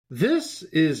This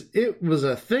is It Was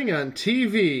a Thing on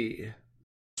TV.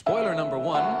 Spoiler number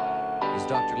 1 is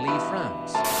Dr. Lee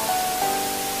frowns.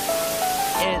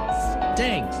 It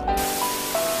stinks.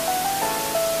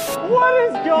 What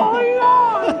is going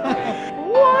on?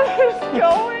 What is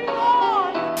going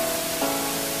on?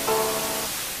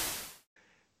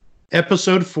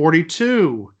 Episode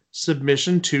 42,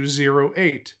 Submission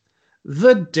 208,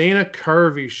 The Dana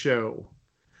Carvey Show.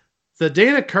 The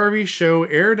Dana Carvey Show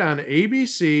aired on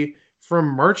ABC from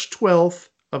March 12th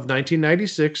of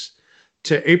 1996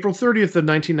 to April 30th of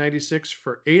 1996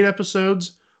 for 8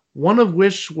 episodes, one of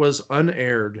which was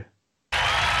unaired. From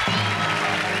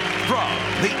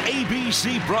the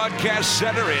ABC Broadcast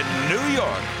Center in New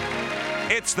York,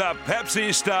 it's the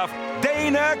Pepsi Stuff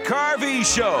Dana Carvey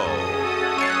Show.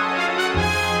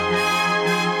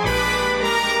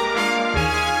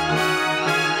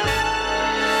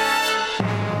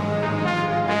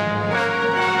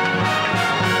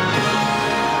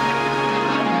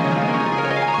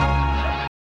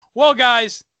 Well,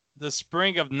 guys, the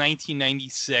spring of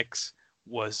 1996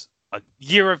 was a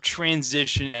year of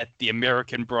transition at the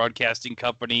American Broadcasting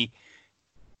Company.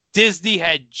 Disney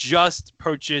had just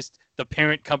purchased the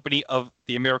parent company of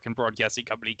the American Broadcasting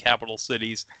Company, Capital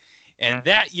Cities. And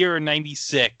that year in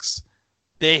 96,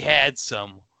 they had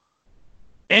some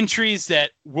entries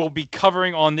that we'll be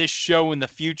covering on this show in the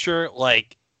future,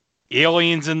 like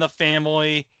Aliens in the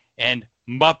Family and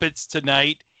Muppets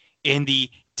Tonight in the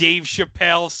Dave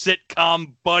Chappelle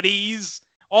sitcom Buddies.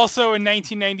 Also in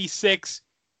 1996,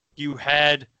 you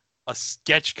had a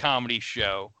sketch comedy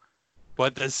show,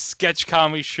 but the sketch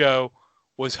comedy show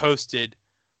was hosted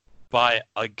by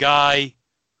a guy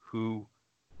who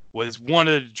was one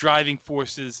of the driving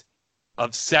forces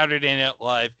of Saturday Night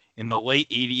Live in the late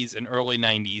 80s and early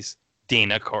 90s,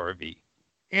 Dana Carvey.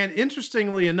 And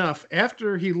interestingly enough,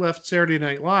 after he left Saturday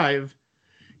Night Live,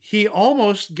 he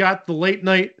almost got the late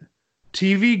night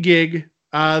TV gig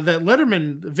that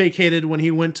Letterman vacated when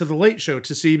he went to The Late Show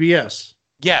to CBS.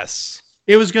 Yes.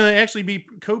 It was going to actually be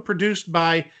co-produced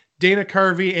by Dana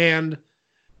Carvey and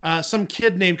some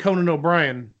kid named Conan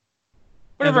O'Brien.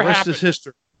 Whatever and the rest happened. is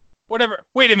history. Whatever.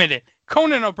 Wait a minute.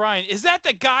 Conan O'Brien, is that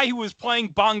the guy who was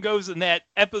playing bongos in that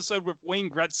episode with Wayne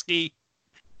Gretzky?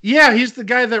 Yeah, he's the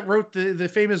guy that wrote the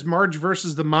famous Marge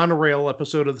versus the Monorail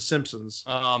episode of The Simpsons.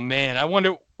 Oh, man. I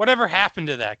wonder whatever happened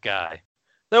to that guy.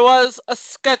 There was a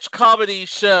sketch comedy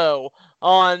show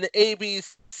on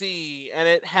ABC, and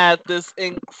it had this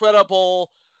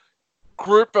incredible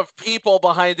group of people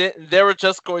behind it, and they were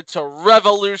just going to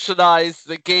revolutionize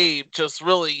the game, just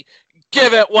really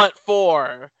give it what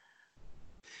for.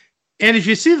 And if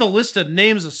you see the list of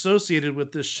names associated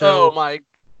with this show... Oh my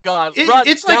God.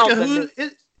 It's like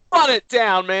run it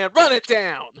down, man. Run it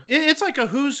down. It's like a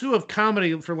who's who of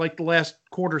comedy for like the last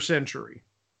quarter century.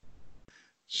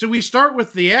 Should we start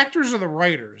with the actors or the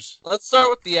writers? Let's start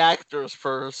with the actors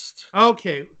first.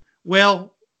 Okay.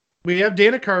 Well, we have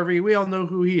Dana Carvey. We all know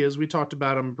who he is. We talked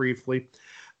about him briefly.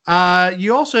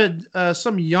 You also had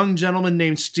some young gentleman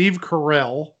named Steve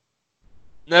Carell.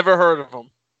 Never heard of him.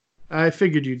 I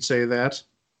figured you'd say that.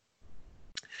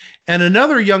 And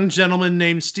another young gentleman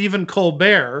named Stephen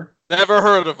Colbert. Never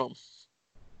heard of him.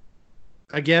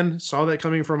 Again, saw that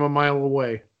coming from a mile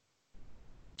away.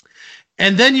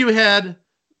 And then you had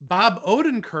Bob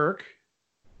Odenkirk.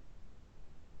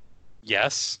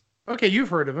 Yes. Okay, you've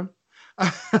heard of him.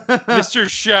 Mr.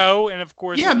 Show, and of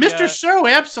course... Yeah, Mr. Show,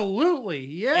 absolutely.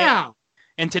 Yeah.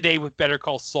 And Today with Better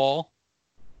Call Saul.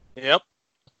 Yep.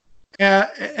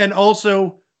 And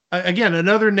also, again,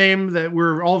 another name that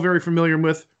we're all very familiar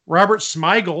with, Robert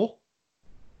Smigel.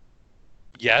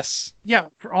 Yes. Yeah,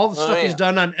 for all the stuff he's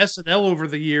done on SNL over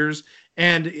the years.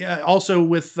 And also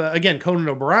with, again, Conan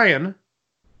O'Brien.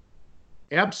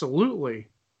 Absolutely.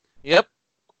 Yep.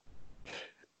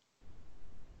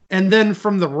 And then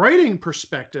from the writing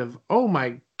perspective, oh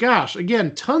my gosh,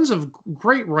 again, tons of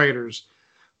great writers.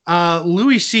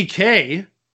 Louis C.K.,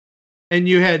 and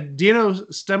you had Dino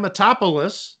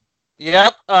Stamatopoulos.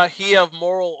 Yep, he of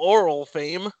Moral Oral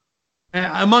fame.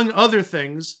 Among other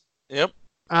things. Yep.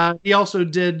 He also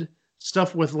did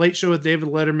stuff with Late Show with David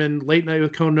Letterman, Late Night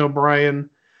with Conan O'Brien,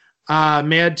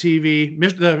 Mad TV,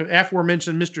 the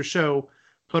aforementioned Mr. Show,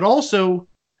 but also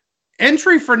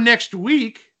entry for next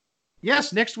week.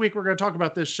 Yes, next week we're going to talk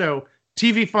about this show,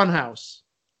 TV Funhouse.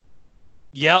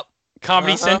 Yep,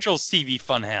 Comedy Central's TV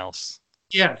Funhouse.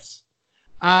 Yes.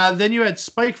 Then you had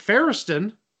Spike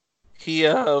Feresten. He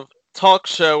talk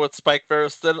show with Spike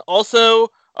Feresten, also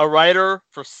a writer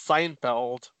for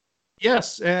Seinfeld.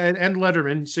 Yes, and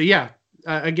Letterman. So yeah,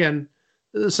 again,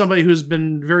 somebody who's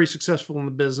been very successful in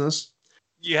the business.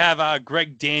 You have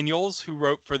Greg Daniels, who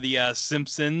wrote for The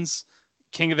Simpsons,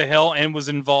 King of the Hill, and was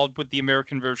involved with the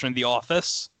American version of The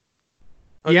Office.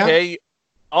 Okay. You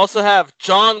also have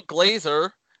John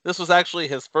Glazer. This was actually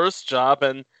his first job,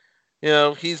 and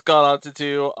he's gone on to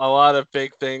do a lot of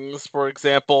big things. For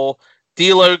example,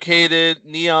 Delocated,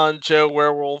 Neon Joe,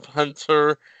 Werewolf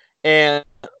Hunter, and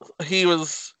he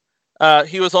was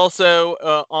also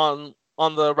on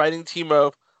the writing team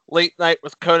of Late Night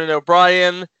with Conan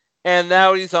O'Brien, and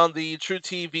now he's on the True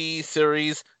TV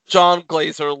series John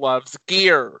Glazer Loves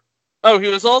Gear. Oh, he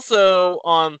was also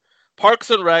on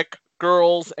Parks and Rec,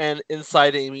 Girls, and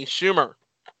Inside Amy Schumer.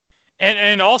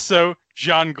 And also,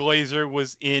 John Glazer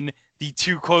was in the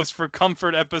Too Close for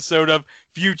Comfort episode of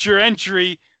Future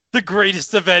Entry, the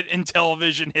greatest event in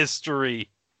television history.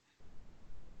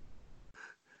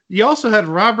 You also had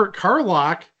Robert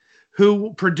Carlock,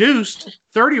 who produced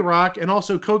 30 Rock and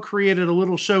also co-created a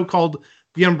little show called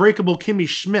The Unbreakable Kimmy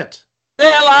Schmidt.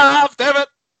 Damn it!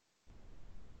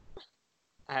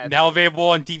 Now available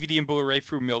on DVD and Blu-ray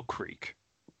through Mill Creek.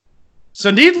 So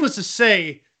needless to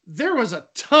say, there was a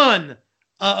ton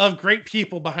of great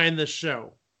people behind this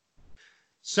show.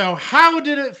 So how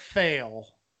did it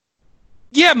fail?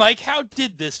 Yeah, Mike, how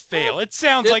did this fail? It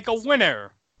sounds like a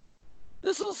winner.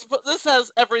 This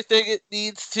has everything it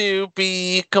needs to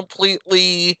be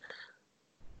completely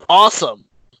awesome.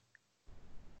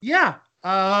 Yeah.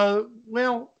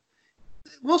 Well,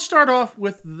 we'll start off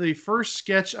with the first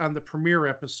sketch on the premiere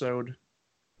episode.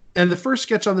 And the first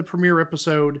sketch on the premiere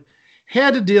episode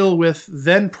had to deal with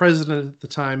then president at the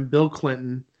time, Bill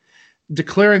Clinton,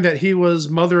 declaring that he was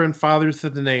mother and father to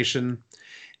the nation.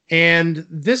 And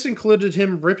this included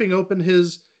him ripping open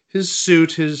his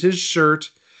suit, his shirt,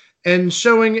 and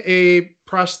showing a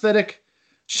prosthetic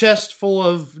chest full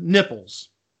of nipples.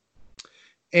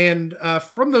 And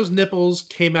from those nipples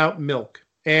came out milk.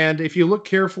 And if you look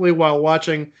carefully while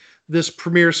watching this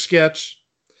premiere sketch,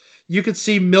 you could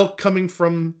see milk coming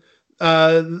from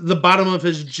the bottom of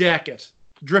his jacket,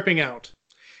 dripping out.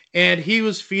 And he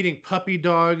was feeding puppy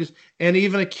dogs and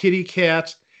even a kitty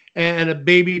cat and a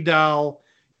baby doll.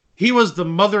 He was the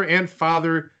mother and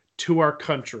father to our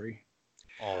country.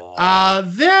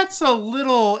 That's a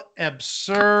little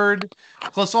absurd.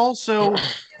 Plus, also,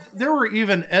 there were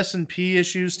even S&P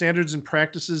issues, standards and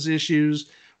practices issues,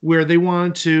 where they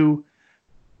wanted to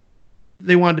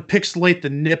pixelate the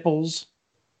nipples.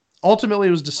 Ultimately,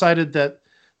 it was decided that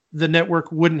the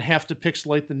network wouldn't have to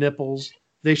pixelate the nipples.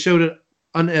 They showed it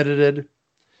unedited.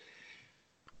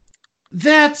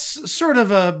 That's sort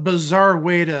of a bizarre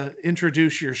way to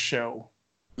introduce your show.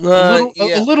 A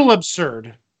little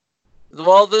absurd.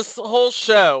 Well, this whole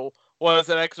show was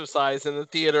an exercise in the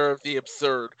theater of the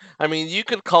absurd. I mean, you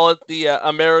could call it the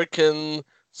American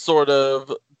sort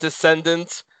of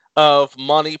descendant of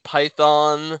Monty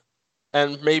Python,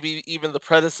 and maybe even the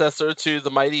predecessor to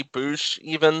the Mighty Boosh,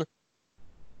 even.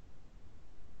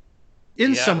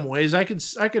 In some ways, I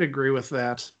could agree with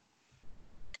that.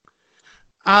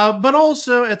 But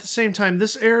also, at the same time,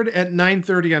 this aired at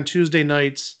 9:30 on Tuesday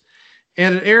nights,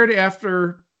 and it aired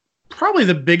after probably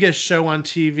the biggest show on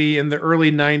TV in the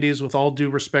early 90s, with all due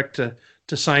respect to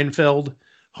Seinfeld,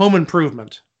 Home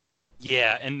Improvement.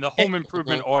 Yeah, and the Home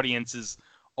Improvement audience is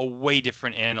a way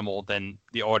different animal than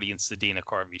the audience the Dana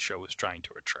Carvey show was trying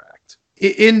to attract.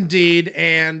 Indeed,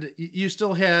 and you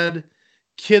still had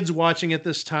kids watching at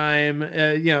this time.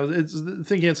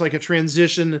 Thinking it's like a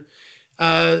transition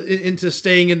into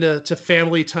staying into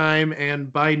family time,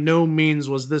 and by no means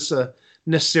was this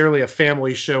necessarily a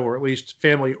family show, or at least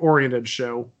family-oriented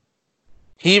show.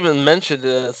 He even mentioned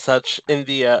it as such in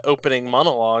the opening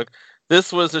monologue.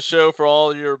 This was a show for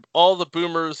all the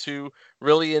boomers who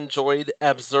really enjoyed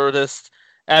absurdist,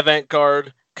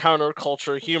 avant-garde,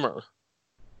 counterculture humor.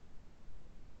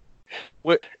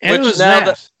 It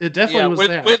definitely was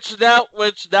that.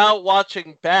 Which now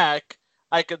watching back,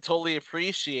 I could totally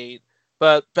appreciate.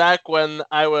 But back when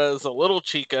I was a little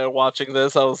chica watching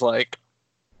this, I was like,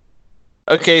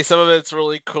 okay, some of it's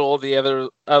really cool. The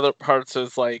other parts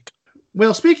is like...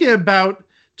 Well, speaking about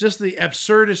just the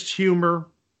absurdist humor,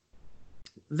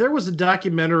 there was a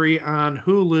documentary on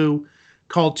Hulu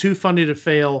called Too Funny to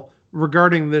Fail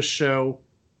regarding this show.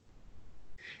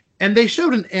 And they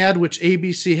showed an ad which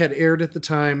ABC had aired at the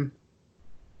time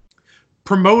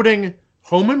promoting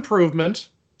Home Improvement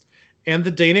and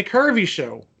the Dana Carvey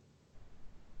show.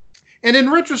 And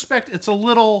in retrospect, it's a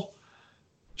little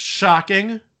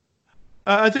shocking.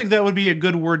 I think that would be a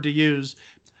good word to use.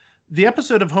 The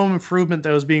episode of Home Improvement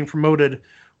that was being promoted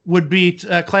would be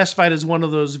classified as one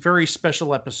of those very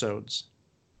special episodes.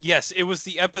 Yes, it was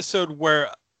the episode where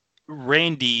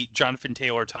Randy, Jonathan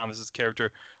Taylor Thomas's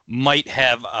character, might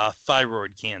have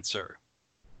thyroid cancer.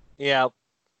 Yeah,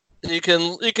 you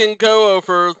can go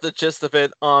over the gist of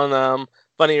it on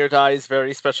Funny or Die's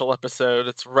very special episode.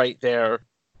 It's right there.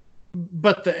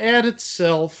 But the ad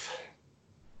itself,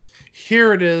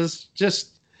 here it is.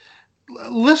 Just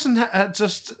listen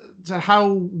to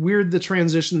how weird the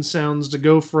transition sounds to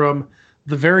go from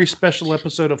the very special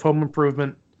episode of Home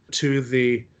Improvement to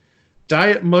the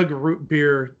Diet Mug Root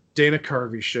Beer Dana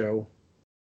Carvey show.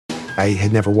 I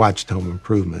had never watched Home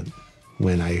Improvement.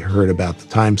 When I heard about the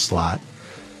time slot,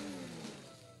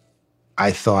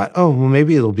 I thought, oh, well,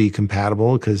 maybe it'll be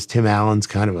compatible because Tim Allen's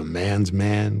kind of a man's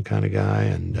man kind of guy,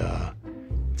 and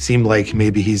seemed like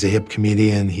maybe he's a hip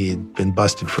comedian. He had been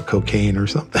busted for cocaine or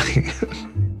something.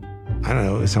 I don't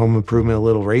know. Is Home Improvement a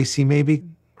little racy, maybe?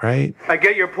 Right? I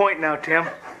get your point now, Tim.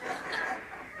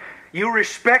 You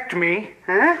respect me,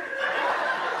 huh?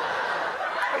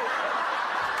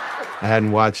 I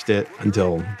hadn't watched it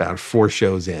until about 4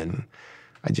 shows in.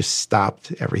 I just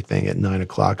stopped everything at 9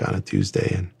 o'clock on a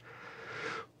Tuesday and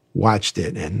watched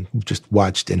it, and just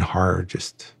watched in horror,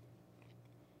 just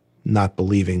not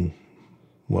believing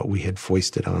what we had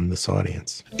foisted on this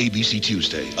audience. ABC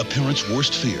Tuesday, a parent's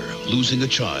worst fear, losing a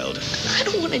child. I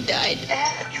don't want to die,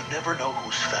 Dad. You never know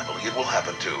whose family it will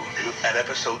happen to. An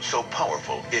episode so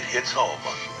powerful, it hits home.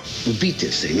 We'll beat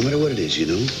this thing, no matter what it is, you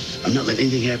know? I'm not letting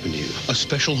anything happen to you. A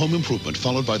special Home Improvement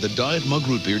followed by the Diet Mug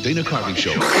Root Beer Dana Carvey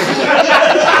show.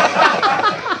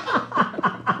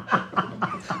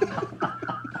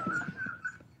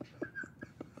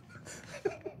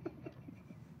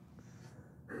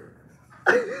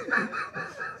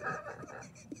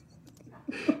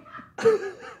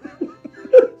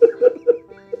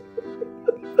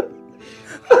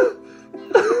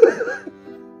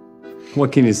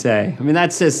 What can you say? I mean,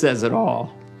 that just says it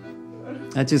all.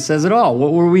 That just says it all.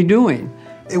 What were we doing?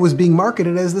 It was being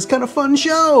marketed as this kind of fun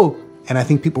show. And I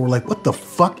think people were like, what the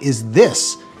fuck is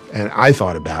this? And I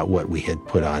thought about what we had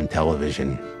put on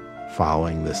television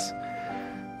following this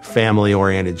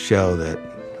family-oriented show that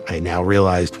I now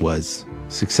realized was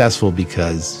successful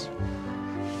because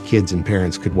kids and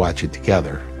parents could watch it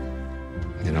together,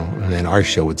 you know, and then our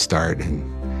show would start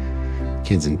and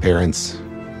kids and parents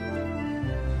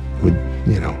would,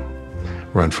 you know,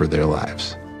 run for their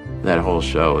lives. That whole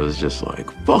show was just like,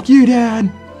 fuck you,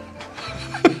 Dad.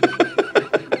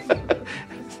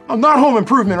 I'm not Home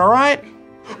Improvement, all right?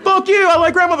 Fuck you, I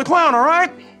like Grandma the Clown, all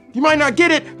right? You might not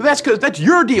get it, but that's because that's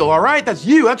your deal, all right? That's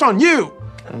you, that's on you.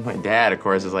 And my dad, of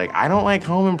course, is like, I don't like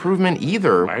Home Improvement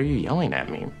either. Why are you yelling at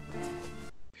me?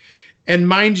 And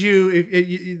mind you,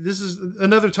 this is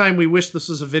another time we wish this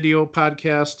was a video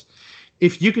podcast.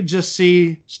 If you could just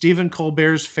see Stephen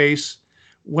Colbert's face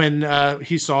when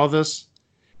he saw this,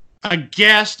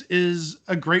 aghast is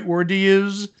a great word to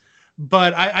use,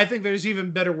 but I think there's even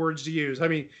better words to use. I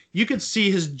mean, you could see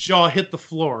his jaw hit the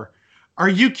floor. Are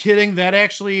you kidding? That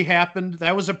actually happened?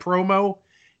 That was a promo?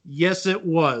 Yes, it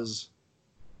was.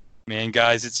 Man,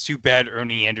 guys, it's too bad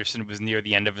Ernie Anderson was near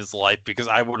the end of his life, because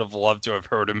I would have loved to have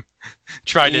heard him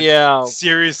try to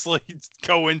seriously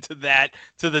go into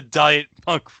the Diet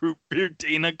Mug Root Beer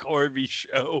Dana Carvey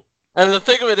show. And the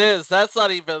thing of it is, that's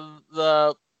not even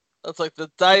that's like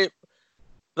the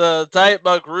Diet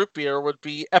Mug Root Beer would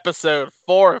be episode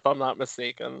 4, if I'm not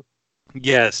mistaken.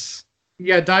 Yes.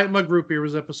 Yeah, Diet Mug Root Beer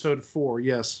was episode 4,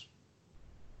 yes.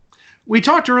 We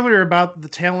talked earlier about the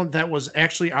talent that was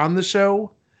actually on the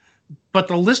show, but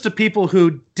the list of people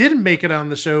who didn't make it on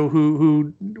the show,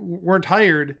 who weren't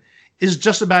hired, is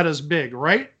just about as big,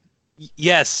 right?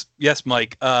 Yes,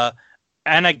 Mike.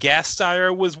 Anna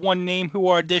Gasteyer was one name who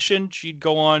auditioned. She'd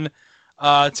go on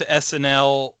to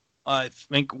SNL, I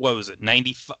think, what was it,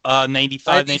 95,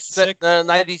 96?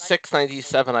 96,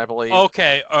 97, I believe.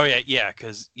 Okay, oh yeah,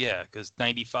 because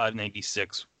 95,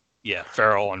 96, yeah,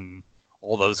 Farrell and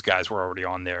all those guys were already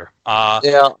on there.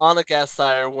 Yeah, Anna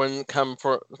Gasteyer wouldn't come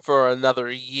for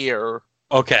another year.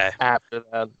 Okay. After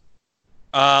that.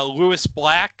 Lewis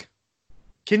Black.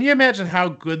 Can you imagine how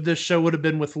good this show would have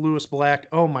been with Lewis Black?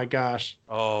 Oh my gosh.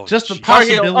 Oh, just the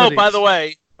possibilities. Oh, by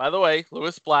the way,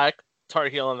 Lewis Black, Tar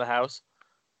Heel in the house.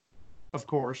 Of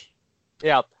course.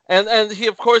 Yeah, and he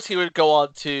would go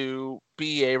on to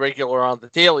be a regular on the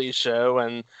Daily Show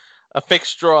and a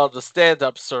fixture on the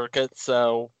stand-up circuit.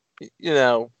 So, you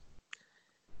know,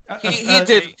 he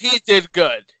did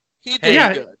good. He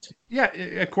did good. Yeah,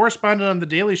 a correspondent on the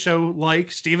Daily Show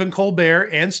like Stephen Colbert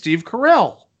and Steve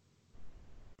Carell.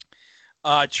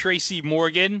 Tracy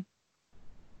Morgan.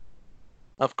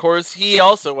 Of course, he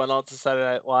also went on to Saturday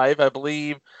Night Live, I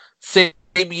believe, same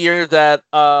year that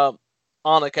Anna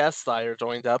Gasteyer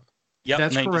joined up. Yep,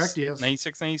 that's correct, yes.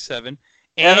 96, 97.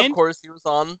 And of course, he was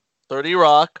on 30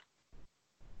 Rock.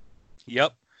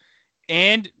 Yep.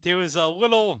 And there was a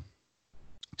little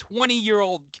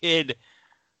 20-year-old kid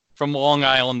from Long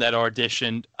Island that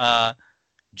auditioned,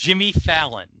 Jimmy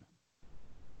Fallon.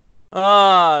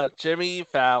 Jimmy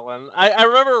Fallon. I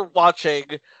remember watching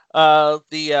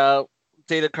the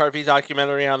Dana Carvey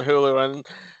documentary on Hulu,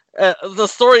 and the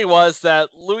story was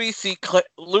that Louis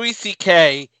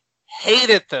C.K.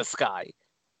 hated this guy.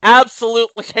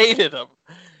 Absolutely hated him.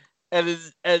 And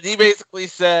he basically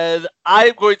said,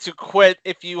 I'm going to quit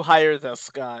if you hire this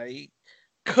guy.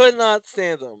 Could not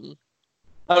stand him.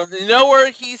 You know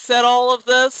where he said all of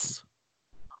this?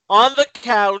 On the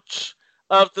couch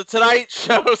of The Tonight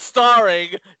Show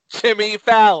starring Jimmy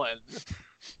Fallon.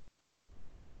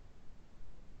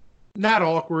 Not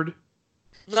awkward.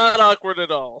 Not awkward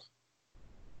at all.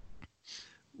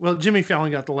 Well, Jimmy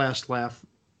Fallon got the last laugh.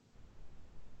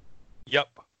 Yep.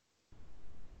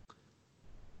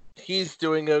 He's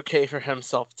doing okay for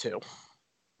himself, too.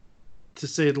 To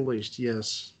say the least,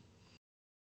 yes.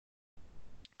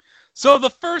 So the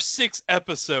first 6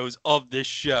 episodes of this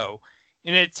show,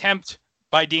 in an attempt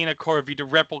by Dana Carvey to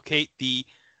replicate the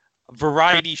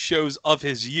variety shows of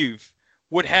his youth,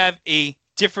 would have a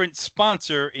different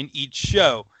sponsor in each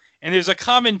show. And there's a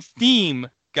common theme,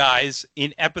 guys,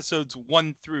 in episodes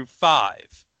 1 through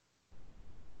 5.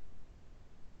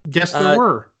 Yes, there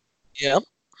were. Yeah.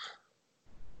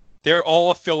 They're all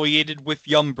affiliated with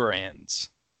Yum Brands.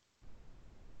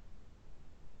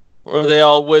 Or they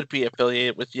all would be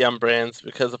affiliated with Yum Brands,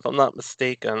 because if I'm not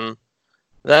mistaken,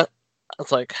 that's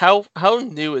like, how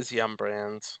new is Yum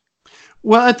Brands?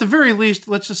 Well, at the very least,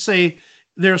 let's just say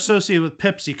they're associated with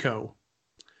PepsiCo.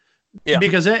 Yeah.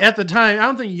 Because at the time, I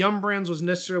don't think Yum Brands was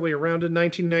necessarily around in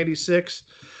 1996.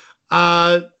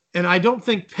 And I don't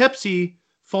think Pepsi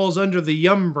falls under the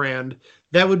Yum brand.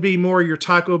 That would be more your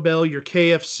Taco Bell, your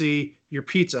KFC, your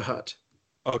Pizza Hut.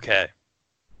 Okay.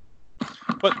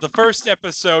 But the first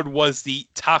episode was the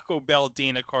Taco Bell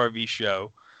Dana Carvey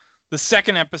show. The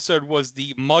second episode was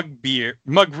the Mug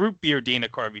Root Beer Dana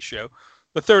Carvey show.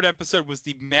 The third episode was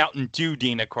the Mountain Dew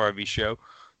Dana Carvey show.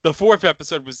 The fourth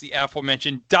episode was the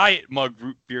aforementioned Diet Mug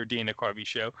Root Beer Dana Carvey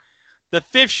show. The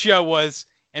fifth show was,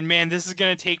 and man, this is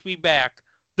going to take me back,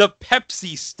 the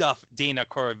Pepsi Stuff Dana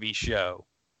Carvey show.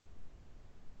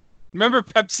 Remember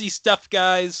Pepsi Stuff,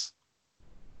 guys?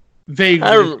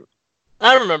 Vaguely.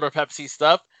 I remember Pepsi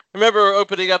Stuff. I remember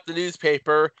opening up the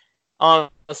newspaper on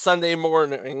a Sunday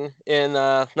morning in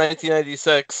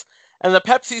 1996, and the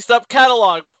Pepsi Stuff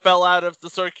catalog fell out of the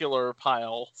circular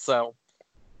pile. So,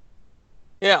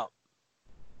 yeah.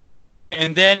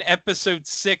 And then episode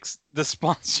 6, the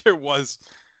sponsor was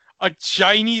a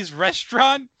Chinese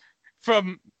restaurant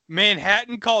from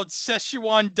Manhattan called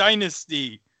Szechuan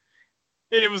Dynasty.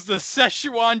 It was the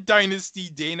Szechuan Dynasty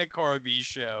Dana Carvey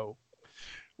show.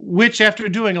 Which, after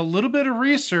doing a little bit of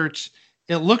research,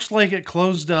 it looks like it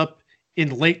closed up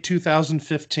in late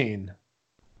 2015.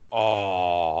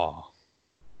 Oh.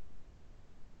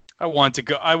 I want to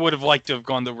go. I would have liked to have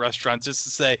gone to the restaurant just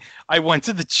to say, I went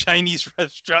to the Chinese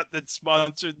restaurant that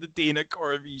sponsored the Dana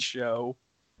Carvey show.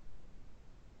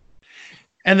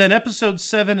 And then episode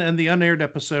 7 and the unaired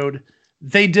episode,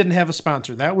 they didn't have a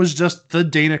sponsor. That was just the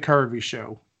Dana Carvey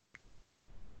show.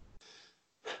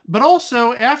 But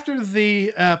also, after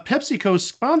the PepsiCo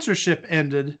sponsorship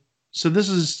ended, so this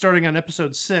is starting on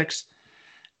episode 6,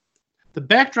 the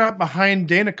backdrop behind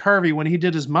Dana Carvey when he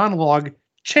did his monologue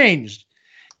changed.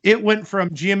 It went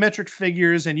from geometric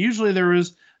figures, and usually there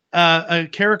was a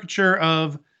caricature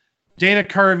of Dana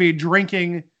Carvey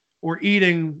drinking or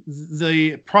eating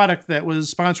the product that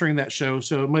was sponsoring that show.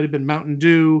 So it might have been Mountain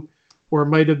Dew, or it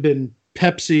might have been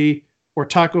Pepsi, or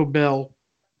Taco Bell.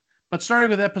 But starting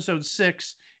with episode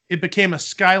 6, it became a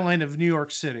skyline of New York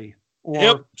City,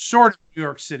 or sort of New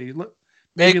York City.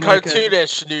 Maybe like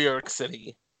cartoonish New York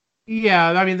City.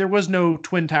 Yeah, I mean, there was no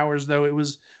Twin Towers, though. It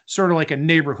was sort of like a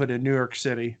neighborhood in New York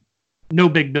City. No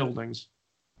big buildings.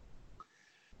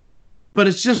 But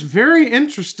it's just very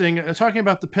interesting, talking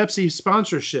about the Pepsi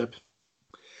sponsorship.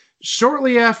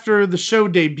 Shortly after the show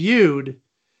debuted,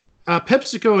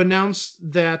 PepsiCo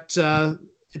announced that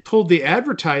it pulled the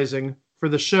advertising for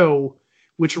the show,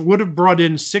 which would have brought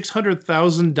in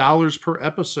 $600,000 per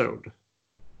episode.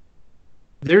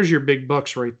 There's your big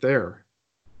bucks right there.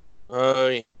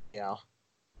 Yeah.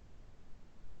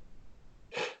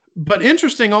 But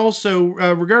interesting also,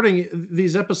 regarding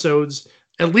these episodes,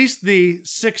 at least the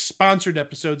 6 sponsored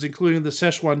episodes, including the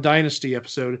Szechuan Dynasty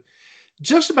episode,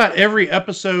 just about every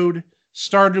episode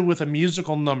started with a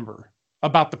musical number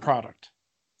about the product.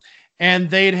 And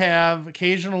they'd have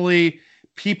occasionally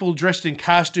people dressed in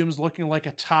costumes looking like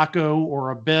a taco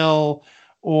or a bell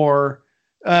or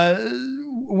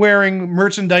wearing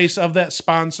merchandise of that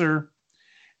sponsor.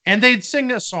 And they'd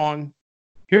sing a song.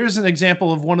 Here's an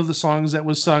example of one of the songs that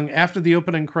was sung after the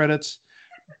opening credits,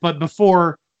 but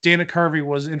before Dana Carvey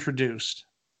was introduced.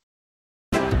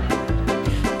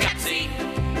 Pepsi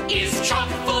is chock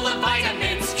full of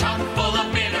vitamins, chock full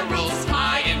of minerals,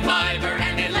 high in fiber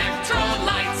and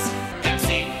electrolytes.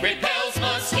 Pepsi repels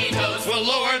mosquitoes, will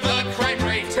lower the crime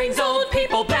rate, brings old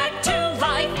people back to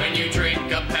life. When you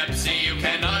drink a Pepsi, you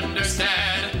can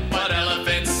understand what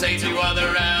elephants say to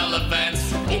other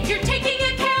elephants. If you're taking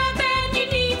a cab and you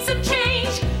need some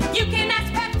change, you can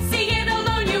ask Pepsi, it'll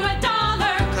loan you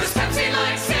 $1. 'Cause Pepsi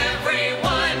likes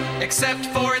everyone, except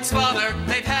for its father.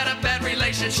 They've had a bad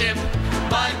relationship,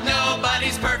 but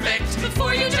nobody's perfect.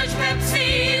 Before you judge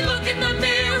Pepsi, look in the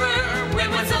mirror.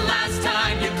 When was the last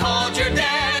time you called your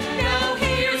dad? Now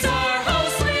here's our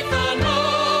host with the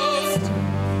most,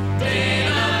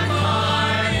 Dana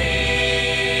Carvey.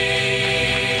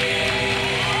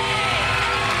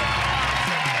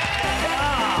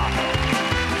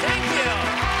 Thank you.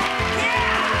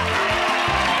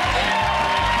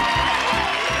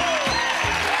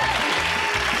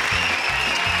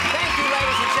 Thank you,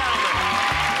 ladies and gentlemen.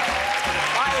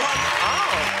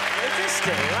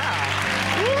 Interesting. Wow.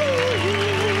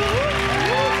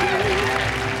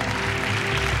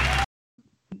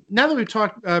 Now that we've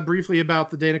talked briefly about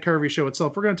the Dana Carvey show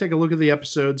itself, we're going to take a look at the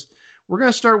episodes. We're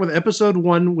going to start with episode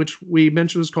 1, which we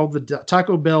mentioned was called the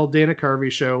Taco Bell Dana Carvey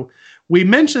show. We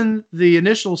mentioned the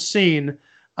initial scene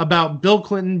about Bill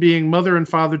Clinton being mother and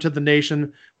father to the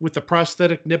nation with the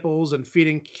prosthetic nipples and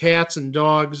feeding cats and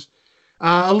dogs.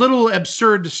 A little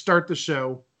absurd to start the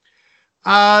show.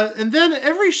 And then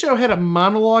every show had a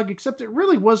monologue, except it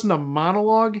really wasn't a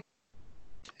monologue.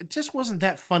 It just wasn't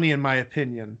that funny, in my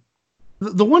opinion.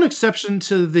 The one exception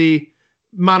to the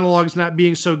monologues not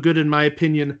being so good, in my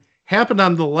opinion, happened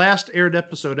on the last aired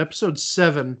episode, episode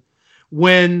 7,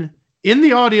 when in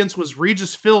the audience was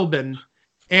Regis Philbin,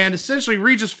 and essentially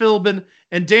Regis Philbin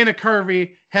and Dana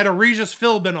Carvey had a Regis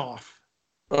Philbin off.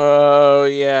 Oh,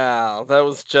 yeah. That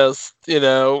was just,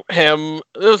 him. It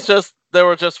was just, they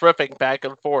were just riffing back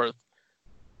and forth.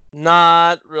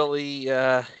 Not really,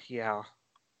 yeah.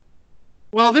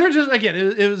 Well, they're just, again,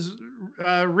 it was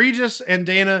Regis and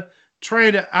Dana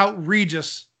trying to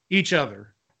out-Regis each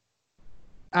other.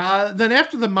 Then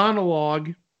after the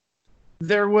monologue,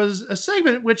 there was a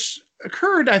segment which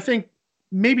occurred, I think,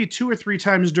 maybe 2 or 3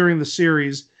 times during the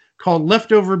series called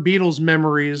Leftover Beatles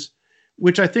Memories,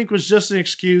 which I think was just an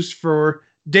excuse for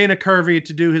Dana Carvey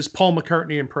to do his Paul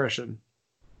McCartney impression.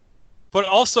 But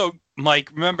also, Mike,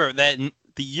 remember that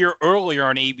the year earlier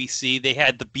on ABC, they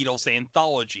had the Beatles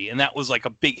anthology, and that was like a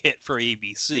big hit for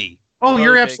ABC. Oh,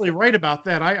 you're absolutely right about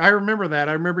that. I remember that.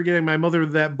 I remember getting my mother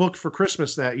that book for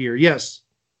Christmas that year. Yes.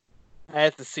 I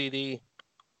had the CD.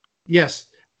 Yes.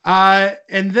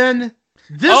 And then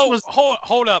this was...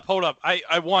 Hold up.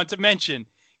 I want to mention,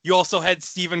 you also had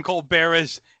Stephen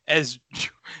Colbert as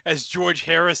George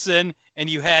Harrison, and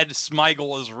you had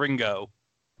Smigel as Ringo.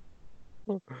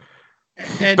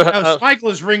 And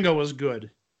Smigel as Ringo was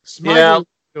good. Smigel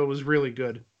was really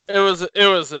good. It was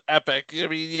an epic. I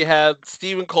mean, you had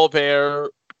Stephen Colbert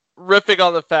riffing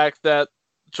on the fact that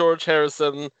George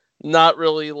Harrison, not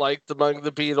really liked among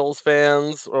the Beatles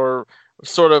fans, or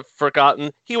sort of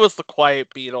forgotten. He was the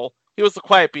quiet Beatle. He was the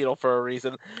quiet Beatle for a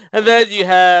reason. And then you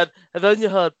had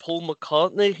Paul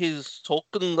McCartney. He's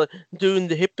talking, like, doing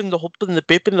the hip and the hop and the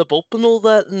bip and the bop and all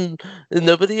that, and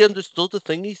nobody understood the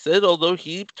thing he said, although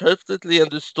he perfectly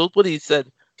understood what he said,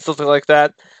 something like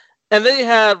that. And then you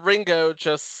had Ringo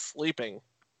just sleeping.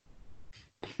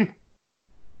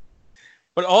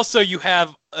 But also you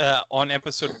have on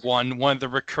episode 1, one of the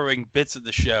recurring bits of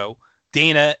the show,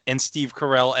 Dana and Steve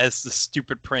Carell as the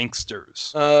stupid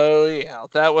pranksters. Oh yeah,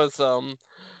 that was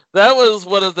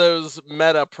one of those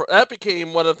that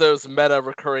became one of those meta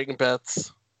recurring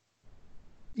bits.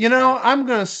 I'm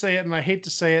gonna say it, and I hate to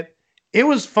say it. It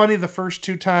was funny the first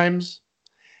 2 times,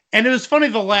 and it was funny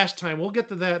the last time. We'll get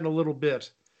to that in a little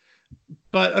bit.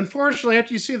 But unfortunately,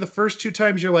 after you see the first 2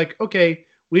 times, you're like, okay,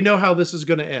 we know how this is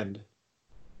going to end.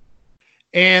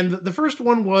 And the first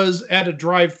one was at a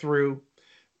drive-thru.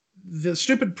 The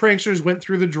stupid pranksters went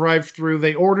through the drive-thru.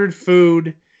 They ordered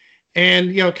food.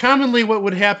 And, commonly what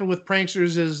would happen with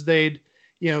pranksters is they'd,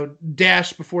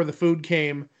 dash before the food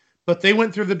came. But they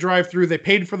went through the drive-thru. They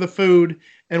paid for the food.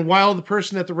 And while the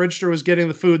person at the register was getting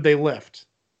the food, they left.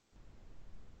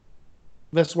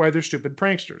 That's why they're stupid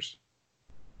pranksters.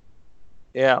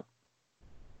 Yeah.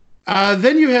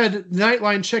 Then you had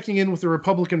Nightline checking in with the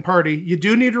Republican Party. You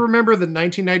do need to remember that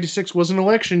 1996 was an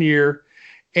election year,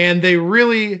 and they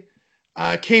really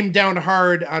came down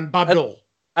hard on Bob Dole.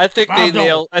 I think Bob they Dole.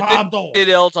 nailed. I Bob think Dole. they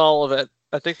nailed all of it.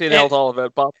 I think they nailed all of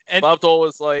it. Bob Dole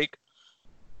was like,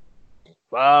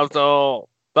 Bob Dole,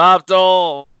 Bob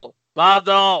Dole, Bob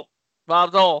Dole,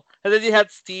 Bob Dole. And then you had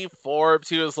Steve Forbes.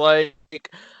 He was like,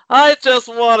 I just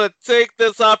want to take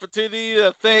this opportunity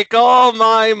to thank all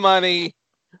my money.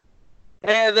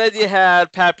 And then you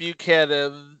had Pat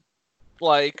Buchanan,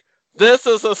 like, this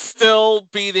is a still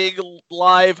beating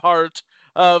live heart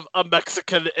of a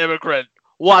Mexican immigrant.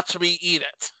 Watch me eat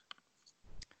it.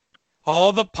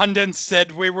 All the pundits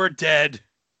said we were dead.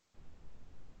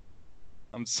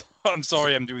 I'm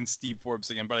sorry I'm doing Steve Forbes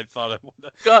again, but I thought I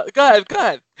would. Go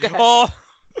ahead. Oh,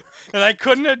 and I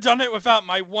couldn't have done it without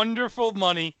my wonderful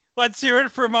money. Let's hear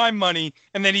it for my money.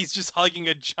 And then he's just hugging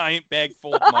a giant bag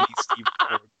full of money, Steve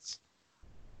Forbes.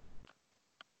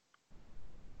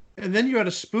 And then you had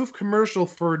a spoof commercial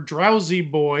for Drowsy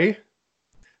Boy.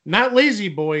 Not Lazy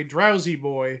Boy, Drowsy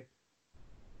Boy.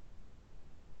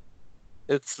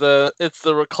 It's the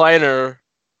recliner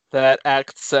that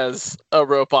acts as a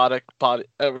robotic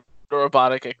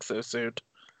exosuit.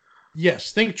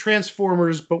 Yes, think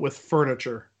Transformers, but with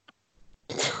furniture.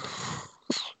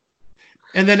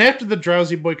 And then after the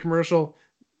Drowsy Boy commercial,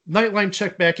 Nightline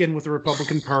checked back in with the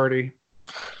Republican Party.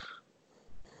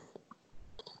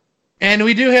 And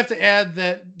we do have to add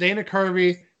that Dana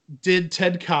Carvey did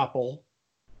Ted Koppel,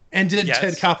 and did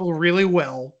Ted Koppel really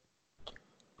well.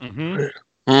 Mm-hmm.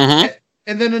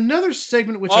 And then another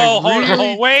segment which wait. Hold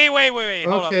Okay.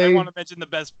 up. I want to mention the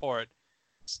best part.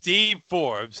 Steve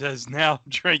Forbes is now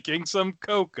drinking some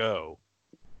cocoa.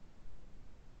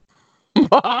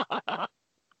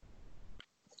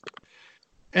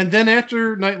 And then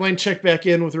after Nightline checked back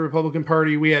in with the Republican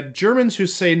Party, we had Germans Who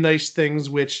Say Nice Things,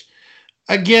 which,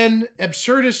 again,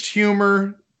 absurdist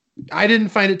humor. I didn't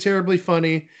find it terribly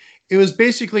funny. It was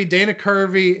basically Dana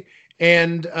Carvey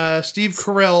and Steve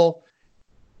Carell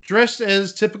dressed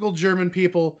as typical German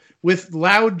people with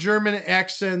loud German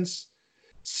accents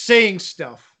saying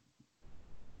stuff.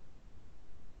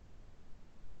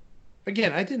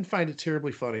 Again, I didn't find it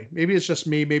terribly funny. Maybe it's just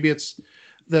me. Maybe it's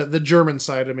the German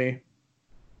side of me.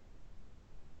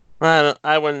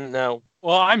 I wouldn't know.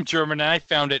 Well, I'm German and I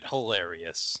found it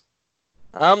hilarious.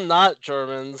 I'm not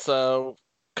German, so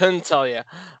couldn't tell you.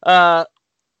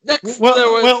 Next,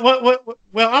 well,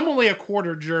 I'm only a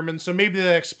quarter German, so maybe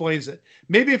that explains it.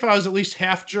 Maybe if I was at least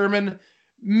half German,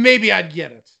 maybe I'd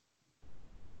get it.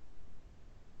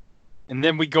 And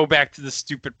then we go back to the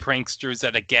stupid pranksters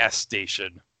at a gas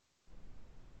station.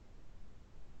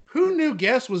 Who knew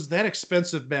gas was that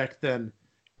expensive back then?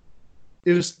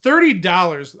 It was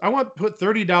 $30. I want to put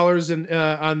 $30 in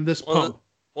on this pump.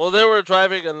 Well, they were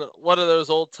driving in one of those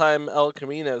old-time El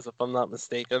Caminos, if I'm not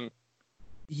mistaken.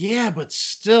 Yeah, but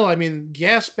still, I mean,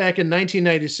 gas back in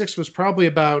 1996 was probably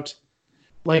about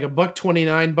like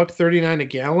 $1.29, $1.39 a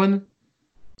gallon.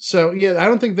 So yeah, I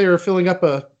don't think they were filling up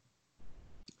a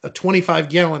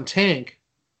 25-gallon tank.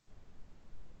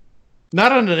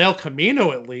 Not on an El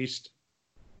Camino, at least.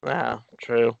 Ah,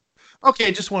 true.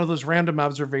 Okay, just one of those random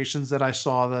observations that I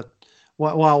saw that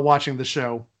while watching the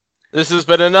show. This has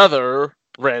been another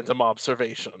random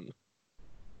observation.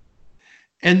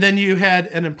 And then you had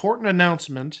an important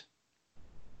announcement.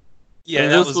 Yeah,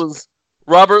 this was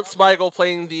Robert Smigel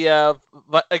playing the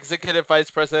executive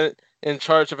vice president in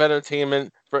charge of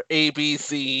entertainment for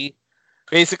ABC,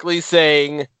 basically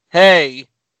saying, hey,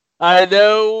 I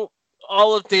know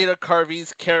all of Dana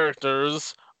Carvey's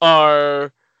characters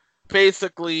are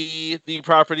basically the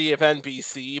property of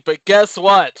NBC, but guess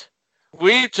what?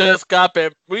 We've just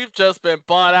been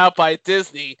bought out by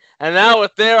Disney, and now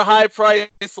with their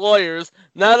high-priced lawyers,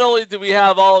 not only do we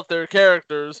have all of their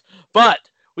characters, but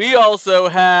we also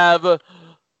have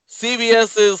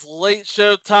CBS's Late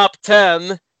Show Top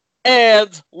 10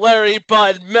 and Larry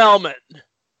Bud Melman.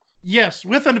 Yes,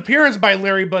 with an appearance by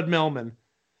Larry Bud Melman.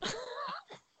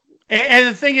 And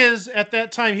the thing is, at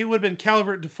that time, he would have been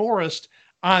Calvert DeForest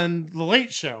on The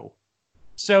Late Show.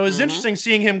 So it was interesting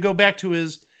seeing him go back to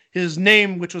his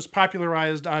name, which was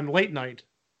popularized on Late Night.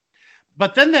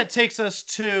 But then that takes us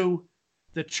to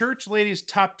the Church Ladies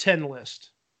Top 10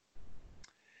 list.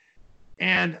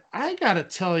 And I gotta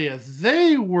tell you,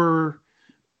 they were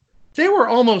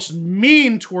almost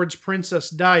mean towards Princess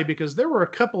Di, because there were a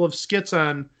couple of skits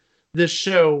on this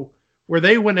show where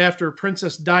they went after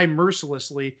Princess Di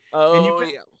mercilessly.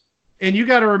 And you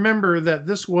got to remember that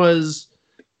this was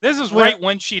right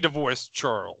when she divorced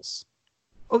Charles.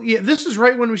 Oh, yeah, this is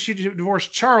right when she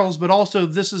divorced Charles, but also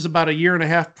this is about a year and a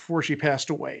half before she passed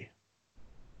away.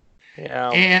 Yeah.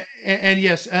 And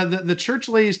yes, the Church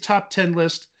Ladies Top 10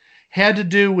 list had to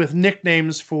do with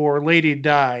nicknames for Lady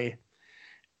Di.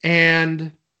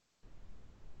 And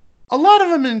a lot of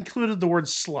them included the word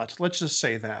slut. Let's just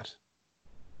say that.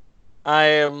 I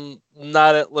am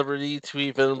not at liberty to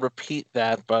even repeat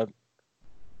that, but...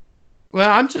 Well,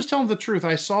 I'm just telling the truth.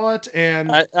 I saw it, and...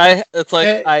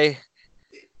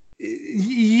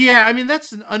 Yeah, I mean,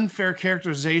 that's an unfair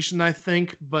characterization, I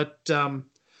think. But,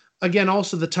 again,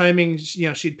 also the timing,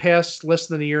 she'd passed less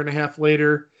than a year and a half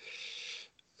later.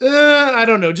 I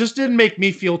don't know. Just didn't make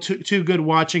me feel too good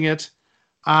watching it.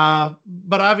 But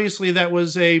obviously that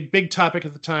was a big topic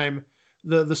at the time,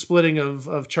 the splitting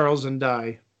of Charles and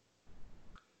Di.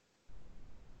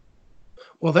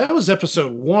 Well, that was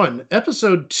episode 1.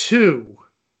 Episode 2.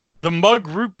 The Mug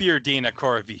Root Beer Dana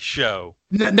Carvey Show.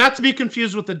 Not to be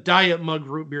confused with the Diet Mug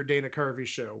Root Beer Dana Carvey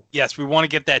Show. Yes, we want to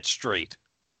get that straight.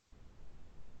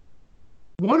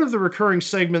 One of the recurring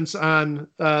segments on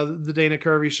the Dana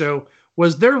Carvey Show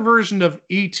was their version of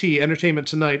E.T., Entertainment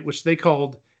Tonight, which they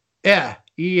called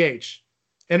E.H.,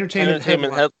 Entertainment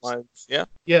Headlines. Yeah.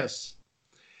 Yes.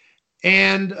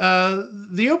 And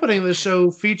the opening of the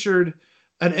show featured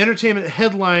an Entertainment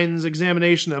Headlines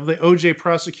examination of the O.J.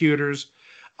 prosecutors,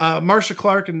 Marcia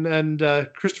Clark and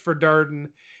Christopher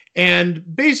Darden.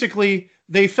 And basically,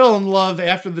 they fell in love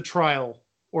after the trial,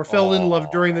 or fell in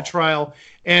love during the trial.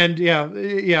 And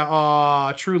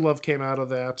true love came out of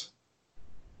that.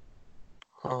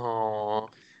 Oh,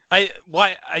 I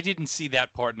didn't see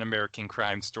that part in American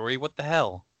Crime Story. What the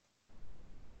hell?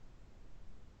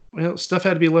 Well, stuff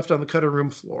had to be left on the cutting room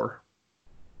floor.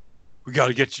 We got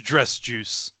to get you dressed,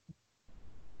 Juice.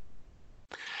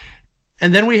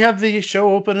 And then we have the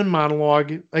show open and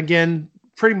monologue. Again,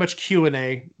 pretty much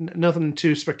Q&A. Nothing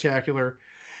too spectacular.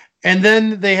 And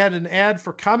then they had an ad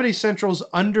for Comedy Central's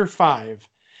Under 5.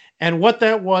 And what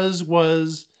that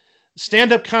was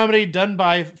stand-up comedy done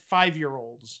by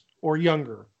 5-year-olds or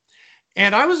younger.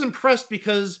 And I was impressed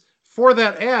because for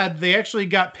that ad, they actually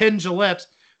got Penn Jillette,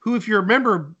 who, if you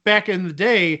remember back in the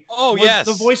day, was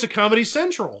the voice of Comedy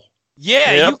Central.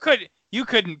 Yeah, yep. You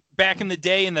couldn't back in the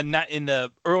day in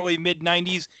the early mid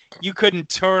 90s, you couldn't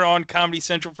turn on Comedy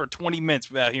Central for 20 minutes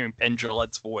without hearing Penn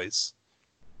Jillette's voice.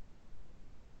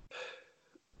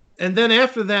 And then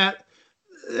after that,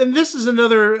 and this is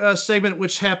another segment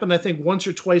which happened, I think, once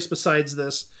or twice besides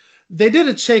this. They did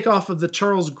a takeoff of the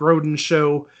Charles Grodin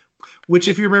Show, which,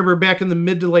 if you remember, back in the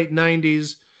mid to late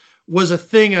 90s, was a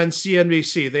thing on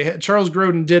CNBC. Charles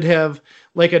Grodin did have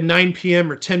like a 9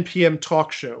 p.m. or 10 p.m.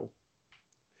 talk show.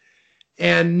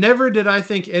 And never did I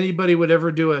think anybody would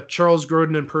ever do a Charles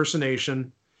Grodin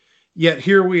impersonation. Yet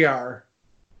here we are.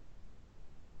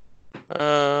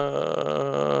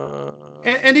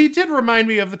 And he did remind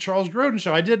me of the Charles Grodin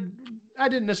Show. I didn't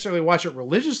necessarily watch it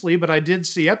religiously, but I did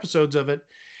see episodes of it.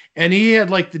 And he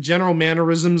had like the general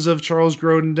mannerisms of Charles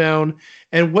Grodin down,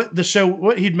 and what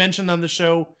he'd mentioned on the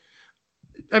show.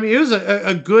 I mean, it was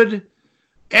a good,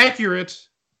 accurate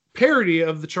parody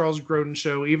of the Charles Grodin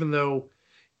Show, even though,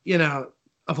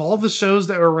 of all the shows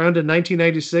that were around in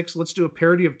 1996, let's do a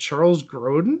parody of Charles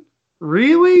Grodin?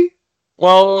 Really?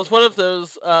 Well, it was one of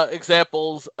those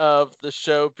examples of the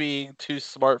show being too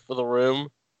smart for the room.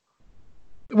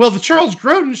 Well, the Charles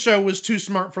Grodin Show was too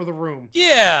smart for the room.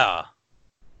 Yeah.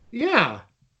 Yeah.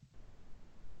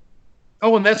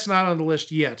 Oh, and that's not on the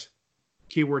list yet.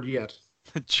 Keyword yet.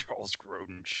 The Charles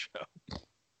Grodin Show.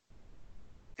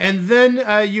 And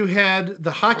then you had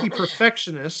The Hockey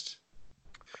Perfectionist.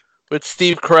 With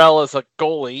Steve Carell as a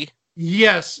goalie.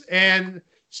 Yes, and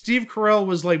Steve Carell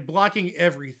was like blocking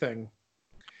everything.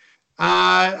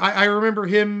 I remember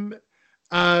him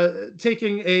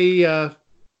taking a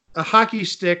hockey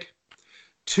stick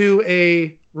to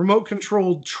a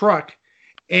remote-controlled truck,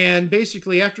 and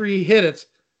basically after he hit it,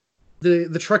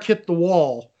 the truck hit the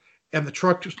wall, and the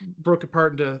truck just broke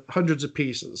apart into hundreds of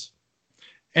pieces.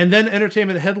 And then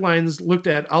Entertainment Headlines looked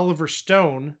at Oliver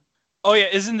Stone. Oh yeah,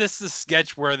 isn't this the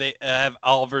sketch where they have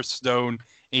Oliver Stone? And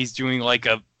he's doing like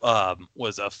a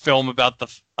film about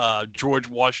the George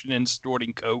Washington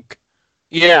snorting coke.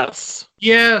 Yes.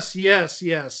 Yes.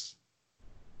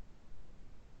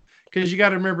 Because you got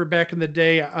to remember back in the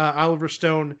day, Oliver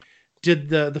Stone did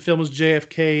the film as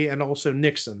JFK and also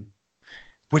Nixon.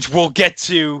 Which we'll get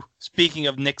to, speaking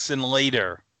of Nixon,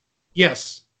 later.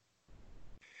 Yes.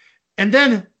 And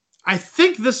then, I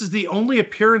think this is the only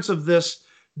appearance of this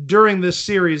during this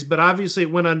series, but obviously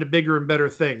it went on to bigger and better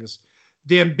things.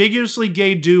 The Ambiguously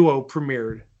Gay Duo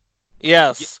premiered.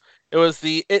 Yes. It was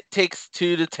the It Takes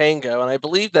Two to Tango, and I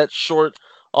believe that short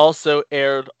also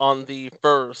aired on the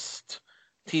first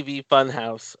TV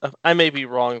Funhouse. I may be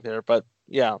wrong there, but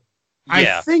yeah.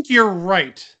 I think you're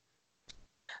right.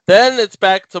 Then it's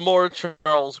back to more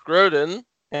Charles Grodin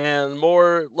and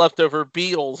more leftover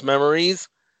Beatles memories.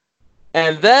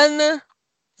 And then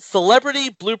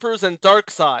Celebrity Bloopers and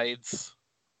Dark Sides.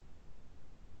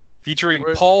 Featuring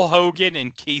Paul Hogan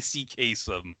and Casey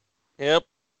Kasem. Yep.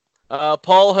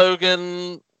 Paul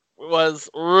Hogan was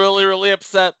really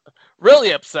upset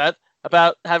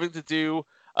about having to do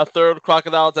a third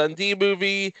Crocodile Dundee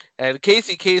movie, and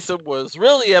Casey Kasem was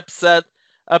really upset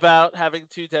about having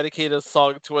to dedicate a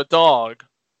song to a dog.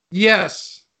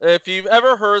 Yes. If you've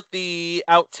ever heard the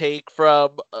outtake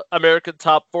from American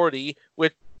Top 40,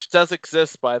 which does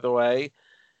exist, by the way,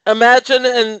 imagine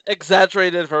an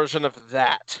exaggerated version of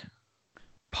that.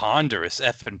 Ponderous,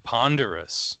 effing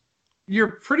ponderous. You're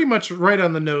pretty much right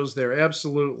on the nose there,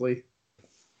 absolutely.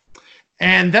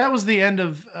 And that was the end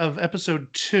of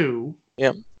episode 2.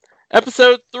 Yep.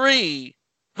 Episode 3,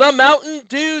 The Mountain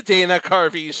Dew Dana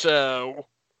Carvey Show.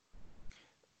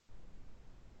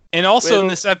 And also in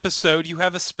this episode, you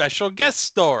have a special guest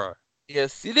star.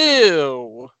 Yes, you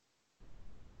do.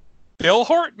 Bill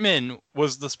Hartman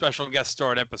was the special guest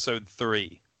star in episode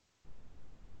 3.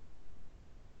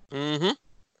 Mm-hmm.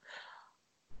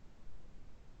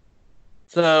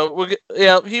 So,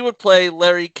 he would play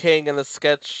Larry King in a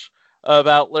sketch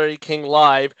about Larry King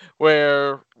Live,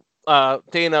 where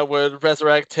Dana would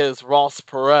resurrect his Ross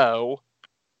Perot.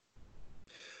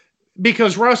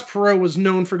 Because Ross Perot was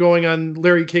known for going on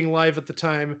Larry King Live at the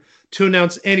time to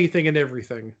announce anything and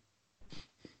everything.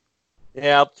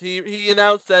 Yeah, he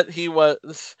announced that he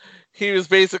was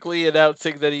basically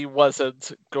announcing that he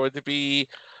wasn't going to be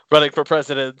running for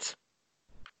president.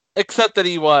 Except that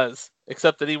he was.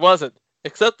 Except that he wasn't.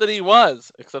 Except that he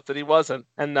was. Except that he wasn't.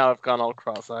 And now I've gone all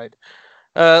cross-eyed.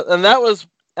 And that was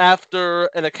after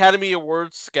an Academy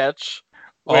Awards sketch.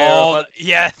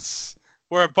 Yes!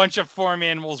 Where a bunch of farm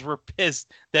animals were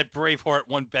pissed that Braveheart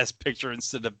won Best Picture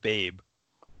instead of Babe.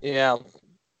 Yeah.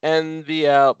 And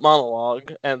the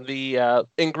monologue and the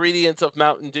ingredients of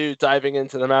Mountain Dew diving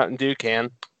into the Mountain Dew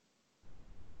can.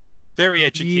 Very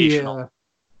educational. Yeah.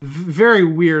 Very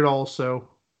weird also.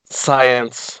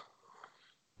 Science.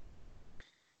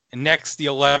 And next, the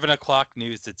 11 o'clock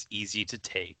news that's easy to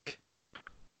take.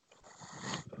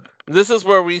 This is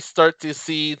where we start to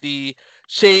see the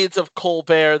shades of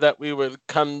Colbert that we would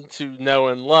come to know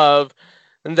and love,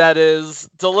 and that is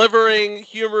delivering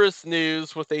humorous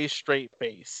news with a straight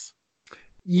face.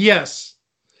 Yes.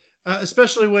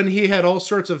 Especially when he had all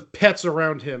sorts of pets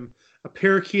around him. A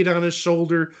parakeet on his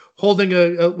shoulder, holding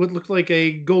what looked like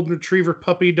a golden retriever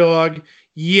puppy dog.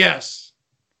 Yes.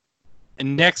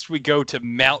 And next we go to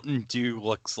Mountain Dew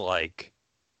looks like.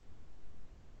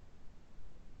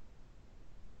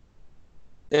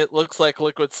 It looks like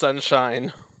liquid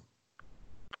sunshine.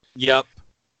 Yep.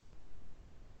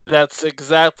 That's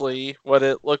exactly what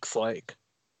it looks like.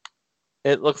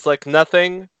 It looks like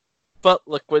nothing but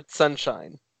liquid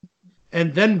sunshine.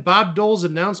 And then Bob Dole's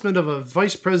announcement of a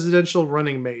vice presidential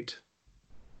running mate.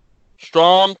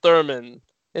 Strom Thurmond,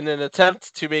 in an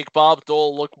attempt to make Bob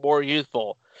Dole look more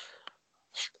youthful.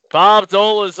 Bob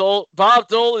Dole is old. Bob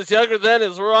Dole is younger than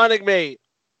his running mate.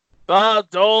 Bob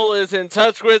Dole is in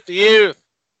touch with the youth.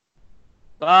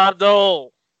 Bob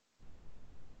Dole.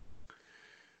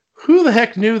 Who the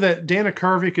heck knew that Dana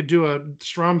Carvey could do a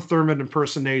Strom Thurmond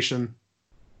impersonation?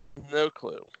 No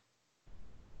clue.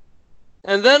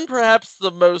 And then perhaps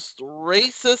the most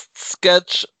racist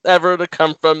sketch ever to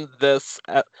come from this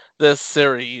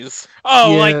series.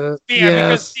 Oh,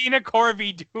 because Dana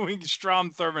Carvey doing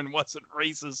Strom Thurmond wasn't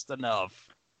racist enough.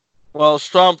 Well,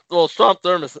 Strom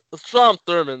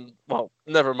Thurmond. Well,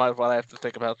 never mind what I have to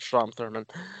think about Strom Thurmond.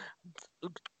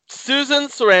 Susan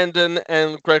Sarandon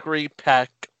and Gregory Peck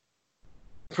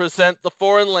present the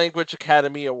Foreign Language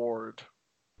Academy Award.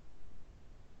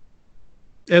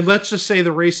 And let's just say the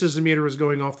racism meter was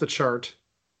going off the chart.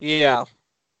 Yeah.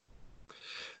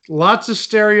 Lots of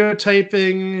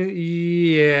stereotyping.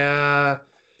 Yeah.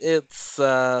 It's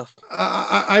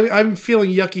I'm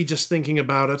feeling yucky just thinking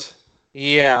about it.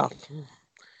 Yeah.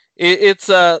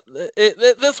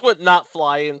 This would not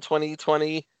fly in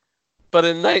 2020, but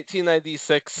in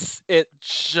 1996 it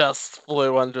just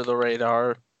flew under the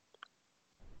radar.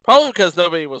 Probably because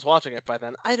nobody was watching it by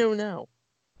then. I don't know.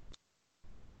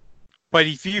 But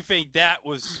if you think that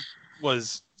was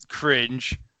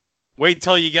cringe, wait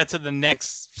till you get to the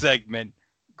next segment,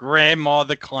 Grandma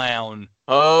the Clown.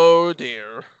 Oh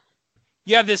dear.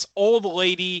 You have this old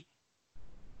lady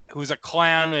who's a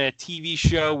clown in a TV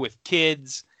show with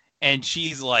kids, and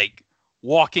she's like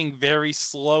walking very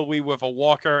slowly with a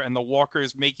walker, and the walker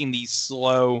is making these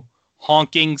slow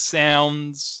honking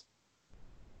sounds.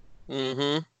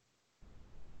 Mm-hmm.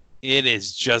 It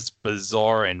is just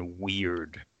bizarre and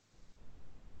weird.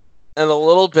 And a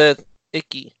little bit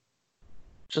icky.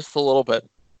 Just a little bit.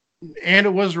 And it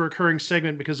was a recurring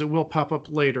segment because it will pop up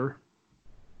later.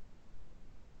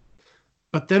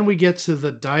 But then we get to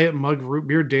the Diet Mug Root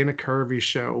Beer Dana Carvey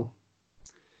show.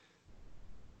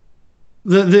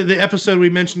 The episode we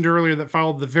mentioned earlier that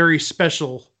followed the very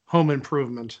special Home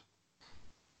Improvement.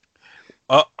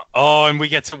 And we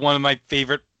get to one of my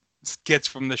favorite skits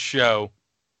from the show.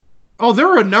 Oh, there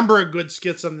are a number of good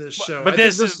skits on this show. But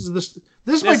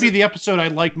this might be the episode I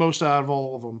like most out of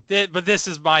all of them. But this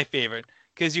is my favorite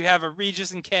because you have a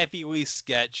Regis and Kathy Lee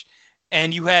sketch,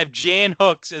 and you have Jan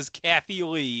Hooks as Kathy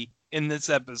Lee in this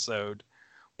episode.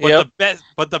 But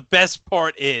the best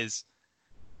part is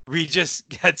Regis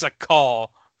gets a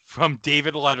call from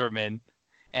David Letterman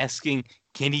asking,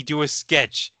 can he do a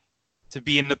sketch to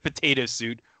be in the potato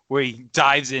suit where he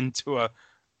dives into a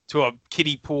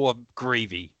kiddie pool of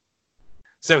gravy.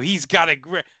 So he's got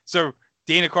so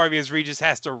Dana Carvey as Regis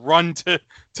has to run to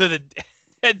the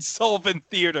Ed Sullivan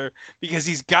Theater because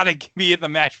he's got to be in the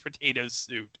mashed potato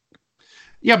suit.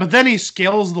 Yeah, but then he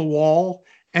scales the wall,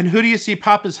 and who do you see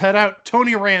pop his head out?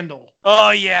 Tony Randall. Oh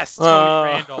yes,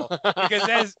 Tony Randall.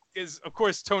 Because of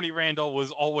course Tony Randall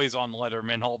was always on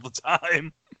Letterman all the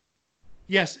time.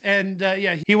 Yes, and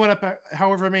he went up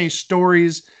however many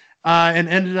stories and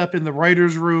ended up in the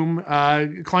writer's room,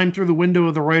 climbed through the window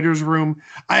of the writer's room.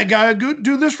 I gotta go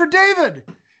do this for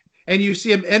David. And you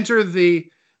see him enter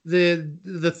the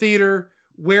theater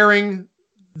wearing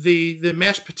the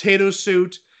mashed potato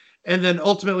suit, and then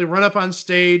ultimately run up on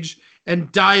stage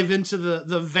and dive into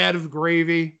the vat of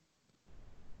gravy.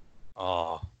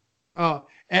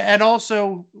 And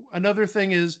also another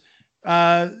thing is,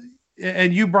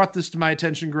 and you brought this to my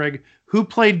attention, Greg, who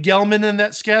played Gelman in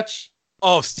that sketch?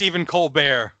 Oh, Stephen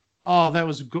Colbert. Oh, that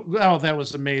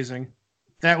was amazing.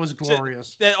 That was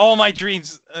glorious. All my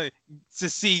dreams to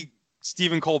see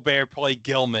Stephen Colbert play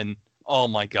Gilman. Oh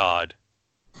my God.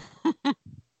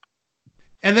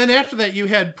 And then after that, you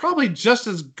had probably just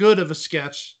as good of a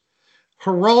sketch.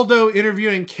 Geraldo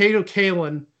interviewing Kato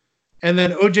Kalin, and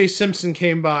then O.J. Simpson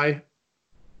came by.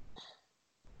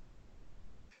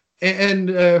 And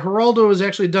Geraldo was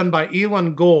actually done by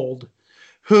Elon Gold,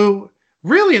 who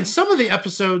really in some of the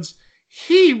episodes,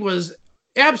 he was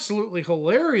absolutely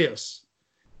hilarious.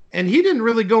 And he didn't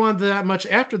really go on to that much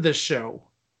after this show.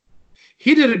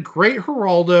 He did a great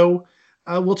Geraldo.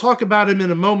 We'll talk about him in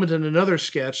a moment in another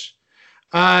sketch.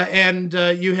 And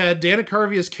you had Dana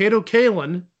Carvey as Kato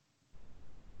Kalin.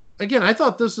 Again, I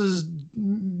thought this is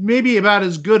maybe about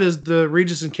as good as the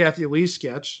Regis and Kathy Lee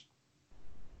sketch.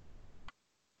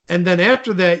 And then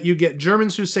after that, you get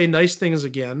Germans Who Say Nice Things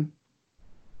again.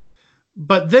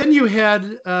 But then you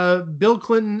had Bill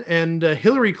Clinton and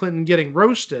Hillary Clinton getting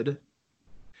roasted.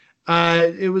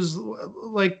 It was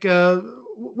like,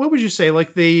 what would you say?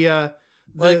 Like the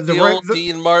old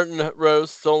Dean Martin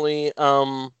roast, only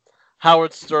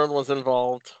Howard Stern was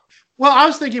involved. Well, I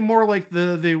was thinking more like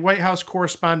the White House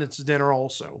Correspondents' Dinner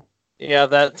also. Yeah,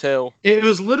 that too. It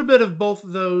was a little bit of both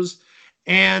of those.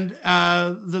 And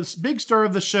the big star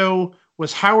of the show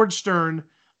was Howard Stern,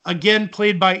 again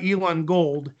played by Elon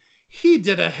Gold. He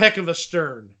did a heck of a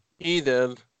Stern. He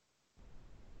did.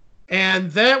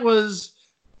 And that was,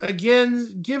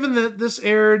 again, given that this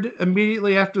aired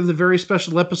immediately after the very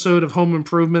special episode of Home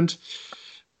Improvement,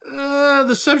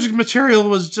 the subject material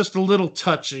was just a little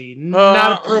touchy.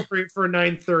 Not appropriate for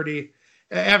 9:30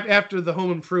 after the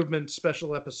Home Improvement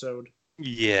special episode.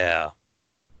 Yeah.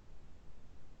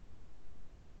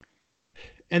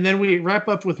 And then we wrap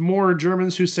up with more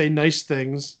Germans Who Say Nice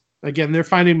Things. Again, they're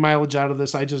finding mileage out of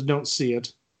this. I just don't see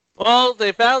it. Well,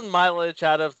 they found mileage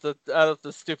out of the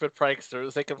stupid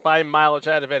pranksters. They can find mileage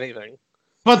out of anything.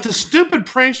 But the stupid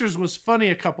pranksters was funny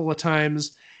a couple of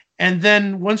times. And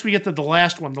then once we get to the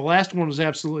last one was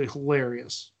absolutely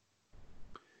hilarious.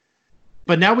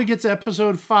 But now we get to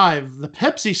episode 5, the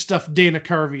Pepsi Stuff Dana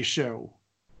Carvey show.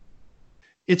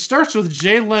 It starts with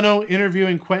Jay Leno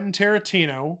interviewing Quentin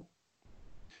Tarantino.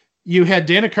 You had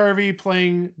Dana Carvey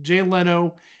playing Jay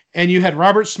Leno, and you had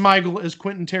Robert Smigel as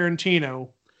Quentin Tarantino.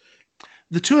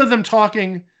 The two of them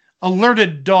talking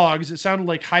alerted dogs. It sounded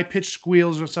like high-pitched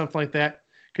squeals or something like that,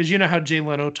 because you know how Jay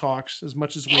Leno talks, as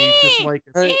much as we dislike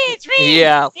it.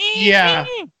 Yeah. Yeah.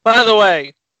 By the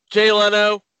way, Jay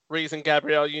Leno, reason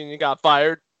Gabrielle Union got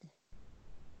fired.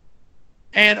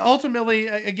 And ultimately,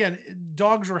 again,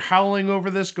 dogs were howling over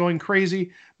this, going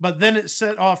crazy. But then it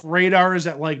set off radars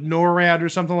at like NORAD or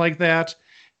something like that.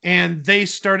 and they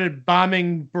started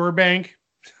bombing Burbank.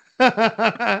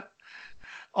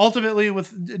 Ultimately,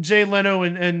 with Jay Leno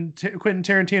and Quentin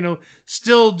Tarantino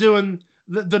still doing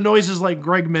the noises like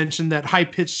Greg mentioned, that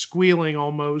high-pitched squealing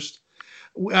almost,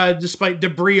 despite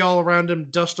debris all around him,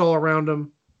 dust all around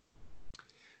him.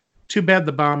 Too bad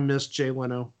the bomb missed Jay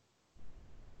Leno.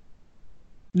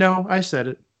 No, I said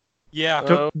it.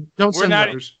 Yeah. Don't send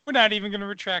letters. We're not even going to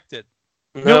retract it.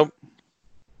 Nope.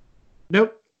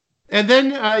 And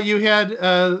then you had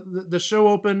the show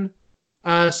open /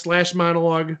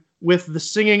 monologue with the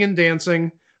singing and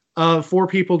dancing of 4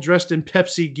 people dressed in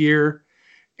Pepsi gear.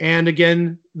 And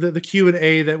again, the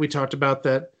Q&A that we talked about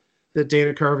that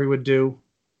Dana Carvey would do.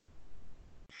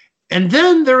 And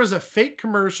then there was a fake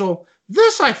commercial.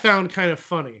 This I found kind of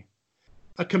funny.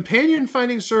 A companion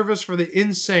finding service for the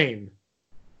insane.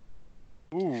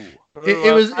 Ooh.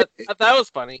 That was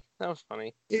funny. That was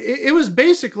funny. It was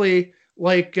basically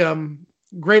like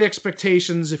Great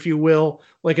Expectations, if you will,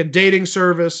 like a dating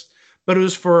service, but it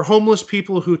was for homeless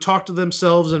people who talk to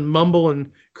themselves and mumble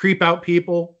and creep out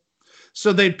people.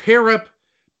 So they'd pair up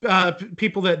two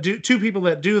people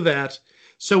that do that.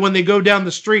 So when they go down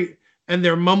the street and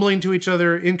they're mumbling to each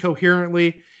other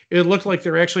incoherently, it looked like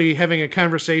they're actually having a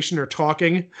conversation or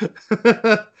talking.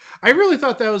 I really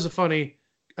thought that was a funny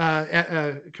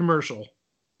commercial.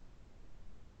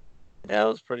 Yeah, it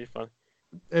was pretty fun.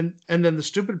 And then the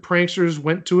stupid pranksters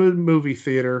went to a movie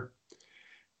theater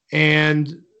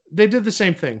and they did the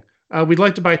same thing. We'd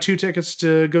like to buy 2 tickets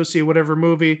to go see whatever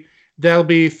movie. That'll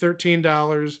be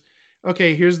 $13.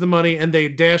 Okay, here's the money. And they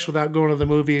dash without going to the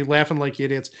movie, laughing like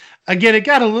idiots. Again, it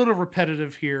got a little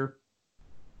repetitive here.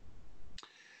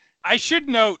 I should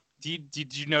note,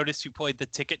 did you notice who played the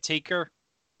ticket taker?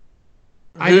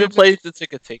 Who played the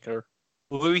ticket taker?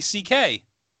 Louis C.K.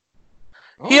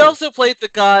 He also played the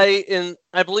guy in,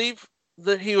 I believe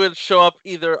that he would show up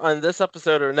either on this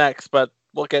episode or next, but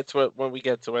we'll get to it when we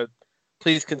get to it.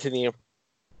 Please continue.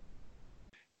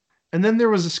 And then there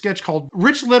was a sketch called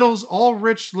Rich Little's All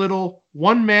Rich Little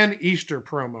One-Man Easter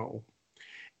Promo.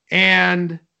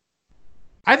 And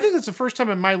I think it's the first time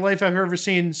in my life I've ever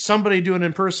seen somebody do an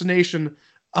impersonation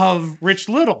of Rich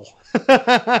Little.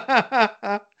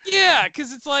 Yeah,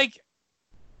 because it's like,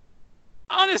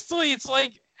 honestly, it's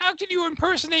like, how can you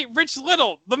impersonate Rich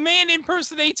Little? The man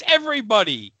impersonates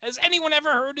everybody. Has anyone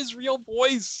ever heard his real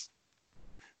voice?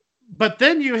 But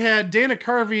then you had Dana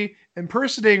Carvey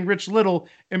impersonating Rich Little,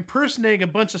 impersonating a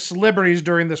bunch of celebrities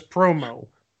during this promo.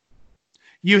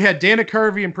 You had Dana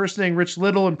Carvey impersonating Rich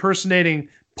Little, impersonating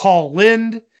Paul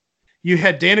Lynde. You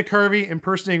had Dana Carvey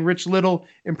impersonating Rich Little,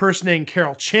 impersonating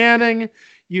Carol Channing.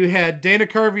 You had Dana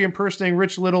Carvey impersonating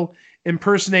Rich Little,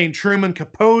 impersonating Truman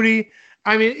Capote.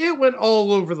 I mean, it went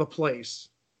all over the place.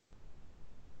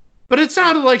 But it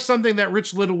sounded like something that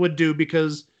Rich Little would do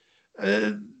because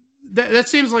that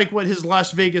seems like what his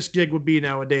Las Vegas gig would be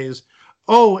nowadays.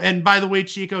 Oh, and by the way,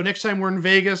 Chico, next time we're in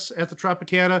Vegas at the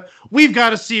Tropicana, we've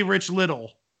got to see Rich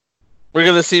Little. We're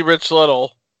going to see Rich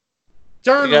Little.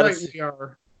 Darn right we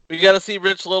are. We got to see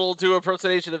Rich Little do an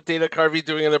impersonation of Dana Carvey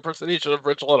doing an impersonation of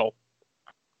Rich Little.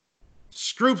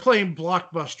 Screw playing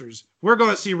blockbusters. We're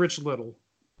going to see Rich Little.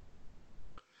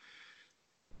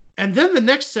 And then the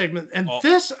next segment, and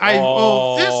this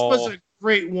was a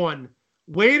great one.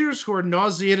 Waiters who are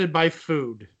nauseated by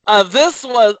food. This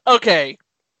was okay.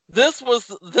 This was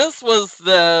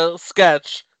the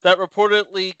sketch that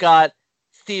reportedly got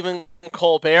Stephen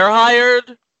Colbert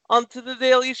hired onto the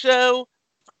Daily Show.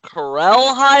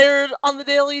 Carell hired on the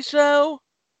Daily Show.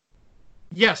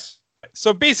 Yes.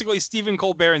 So basically, Stephen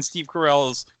Colbert and Steve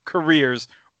Carell's careers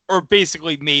are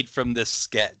basically made from this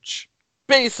sketch.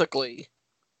 Basically.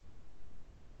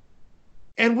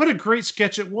 And what a great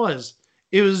sketch it was.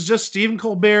 It was just Stephen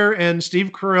Colbert and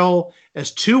Steve Carell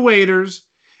as 2 waiters,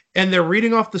 and they're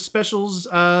reading off the specials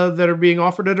that are being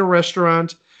offered at a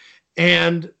restaurant.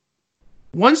 And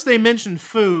once they mention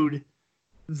food,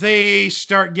 they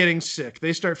start getting sick.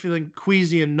 They start feeling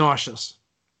queasy and nauseous.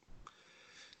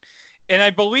 And I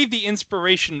believe the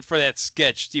inspiration for that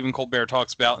sketch Stephen Colbert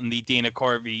talks about in the Dana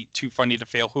Carvey Too Funny to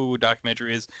Fail Hulu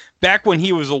documentary is back when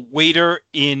he was a waiter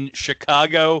in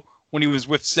Chicago, when he was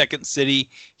with Second City,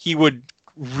 he would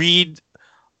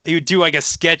do like a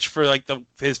sketch for like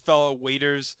his fellow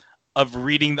waiters of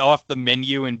reading off the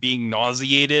menu and being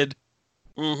nauseated.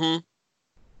 Mm-hmm.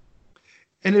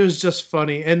 And it was just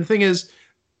funny. And the thing is,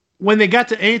 when they got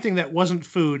to anything that wasn't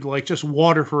food, like just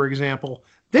water, for example,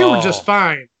 they were just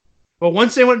fine. But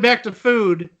once they went back to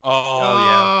food,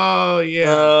 Oh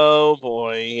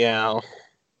boy, yeah.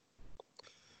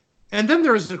 And then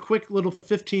there was a quick little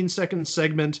 15-second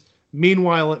segment,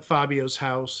 Meanwhile at Fabio's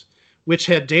House, which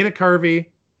had Dana Carvey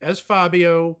as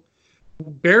Fabio,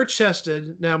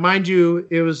 bare-chested. Now, mind you,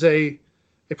 it was a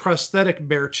prosthetic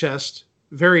bare chest,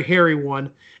 very hairy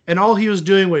one, and all he was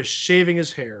doing was shaving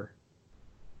his hair.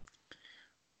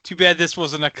 Too bad this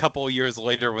wasn't a couple of years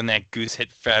later when that goose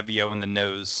hit Fabio in the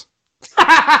nose.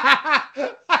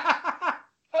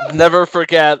 Never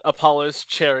forget Apollo's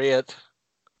chariot,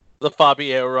 the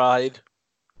Fabio ride.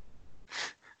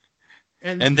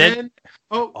 And then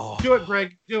do it,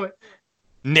 Greg, do it.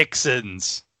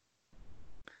 Nixon's.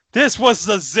 This was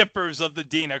the zippers of the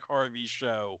Dana Carvey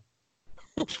show.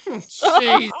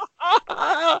 Jeez.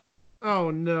 Oh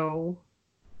no.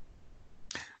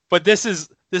 But this is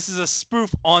a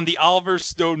spoof on the Oliver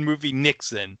Stone movie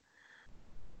Nixon.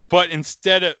 But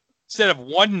instead of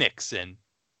one Nixon,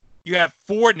 you have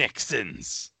 4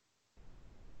 Nixons.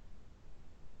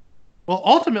 Well,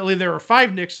 ultimately there were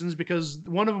 5 Nixons because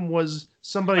one of them was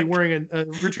somebody wearing a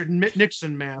Richard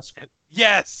Nixon mask.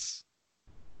 Yes.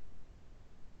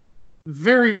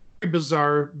 Very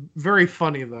bizarre, very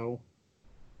funny though.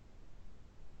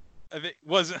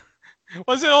 Was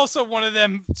it also one of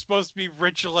them supposed to be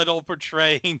Rich Little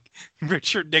portraying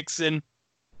Richard Nixon?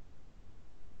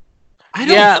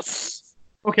 Yes.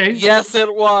 Okay. Yes,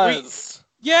 it was.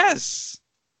 Yes.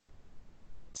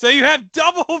 So you have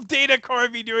double Dana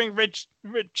Carvey doing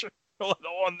Richard Little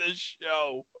on this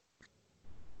show.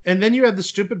 And then you had the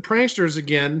stupid pranksters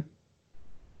again.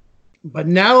 But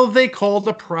now they called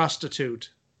a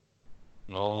prostitute.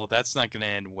 Oh, that's not going to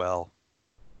end well.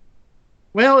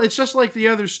 Well, it's just like the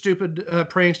other stupid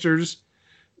pranksters.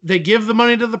 They give the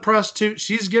money to the prostitute.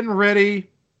 She's getting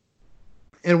ready.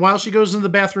 And while she goes into the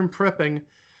bathroom prepping,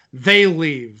 they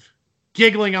leave,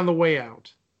 giggling on the way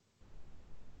out.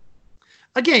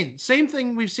 Again, same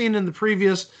thing we've seen in the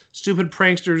previous stupid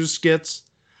pranksters skits.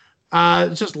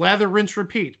 It's just lather, rinse,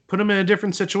 repeat. Put them in a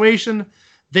different situation.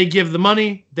 They give the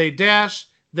money. They dash.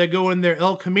 They go in their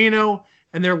El Camino,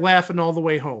 and they're laughing all the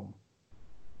way home.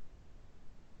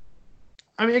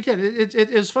 I mean, again,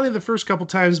 it's funny the first couple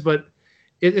times, but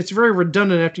it's very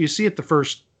redundant after you see it the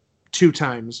first 2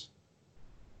 times.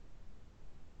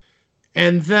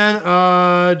 And then,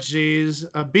 a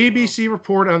BBC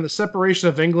report on the separation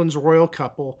of England's royal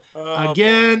couple.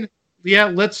 Again,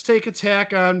 let's take a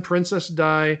tack on Princess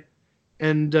Di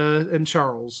and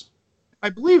Charles. I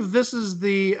believe this is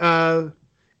the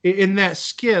in that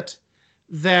skit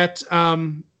that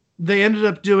they ended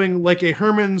up doing like a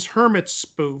Herman's Hermit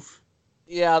spoof.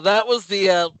 Yeah, that was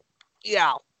the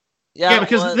yeah,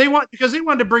 because they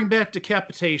wanted to bring back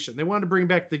decapitation. They wanted to bring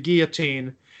back the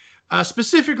guillotine.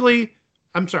 Specifically,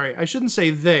 I'm sorry, I shouldn't say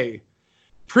they.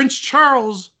 Prince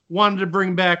Charles wanted to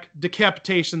bring back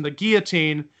decapitation, the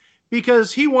guillotine,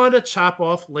 because he wanted to chop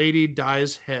off Lady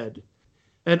Di's head.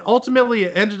 And ultimately,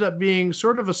 it ended up being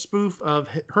sort of a spoof of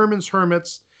Herman's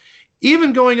Hermits,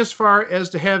 even going as far as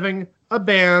to having a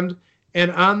band,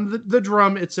 and on the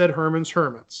drum it said Herman's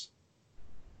Hermits.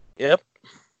 Yep.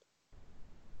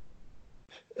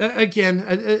 Again,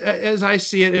 as I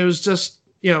see it, it was just,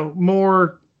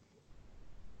 more,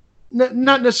 not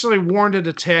necessarily warranted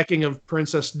attacking of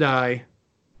Princess Di.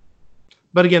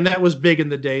 But again, that was big in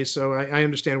the day, so I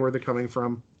understand where they're coming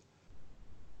from.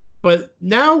 But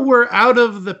now we're out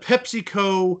of the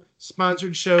PepsiCo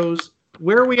sponsored shows.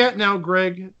 Where are we at now,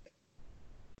 Greg?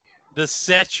 The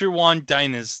Szechuan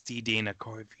Dynasty Dana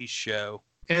Carvey show.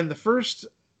 And the first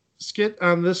skit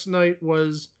on this night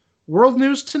was World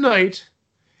News Tonight,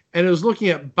 and it was looking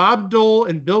at Bob Dole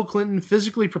and Bill Clinton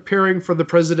physically preparing for the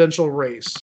presidential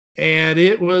race. And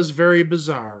it was very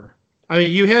bizarre. I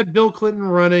mean, you had Bill Clinton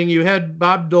running, you had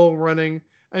Bob Dole running,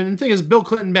 and the thing is, Bill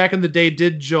Clinton back in the day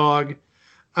did jog.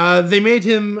 They made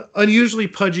him unusually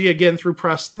pudgy again through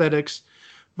prosthetics,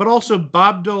 but also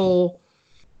Bob Dole,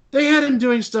 they had him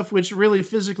doing stuff which really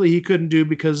physically he couldn't do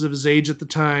because of his age at the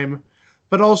time,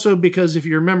 but also because, if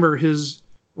you remember, his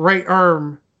right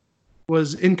arm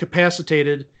was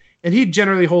incapacitated, and he'd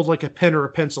generally hold like a pen or a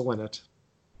pencil in it.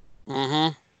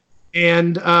 Mm-hmm.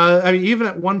 And, I mean, even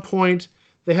at one point,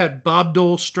 they had Bob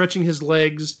Dole stretching his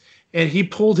legs, and he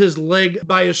pulled his leg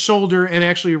by his shoulder and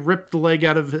actually ripped the leg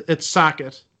out of its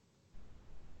socket.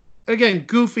 Again,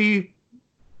 goofy,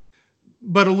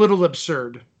 but a little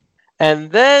absurd.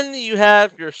 And then you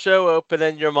have your show open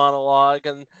and your monologue,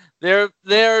 and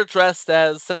they're dressed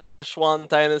as Szechuan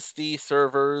Dynasty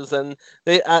servers, and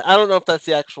I don't know if that's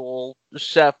the actual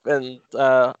chef and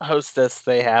hostess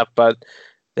they have, but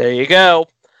there you go.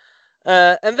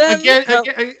 And then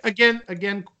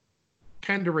again,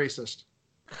 kind of racist.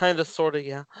 Kind of, sort of,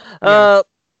 yeah.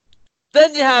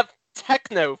 Then you have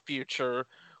Techno Future,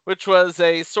 which was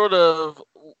a sort of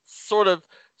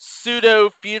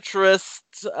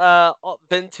pseudo-futurist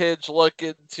vintage look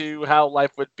into how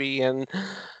life would be. And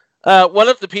one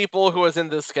of the people who was in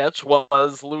this sketch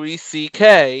was Louis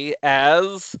C.K.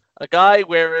 as a guy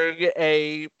wearing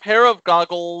a pair of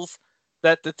goggles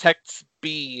that detects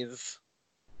bees.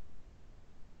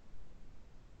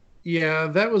 Yeah,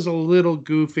 that was a little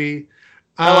goofy.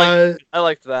 I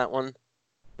liked that one.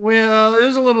 Well, it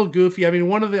was a little goofy. I mean,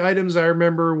 one of the items I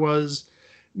remember was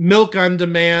milk on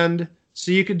demand.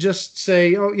 So you could just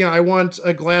say, oh, yeah, I want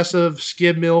a glass of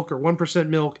skim milk or 1%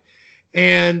 milk.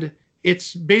 And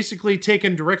it's basically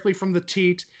taken directly from the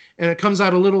teat, and it comes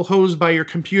out a little hose by your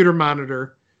computer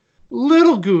monitor.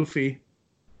 Little goofy.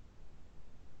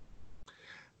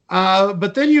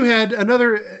 But then you had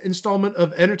another installment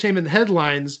of entertainment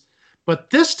headlines, but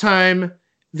this time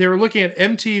they were looking at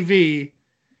MTV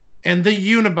and the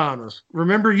Unabomber.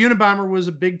 Remember, Unabomber was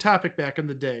a big topic back in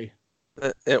the day.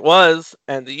 It was,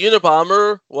 and the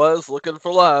Unabomber was looking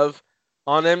for love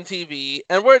on MTV.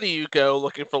 And where do you go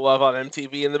looking for love on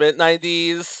MTV in the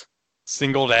mid-90s?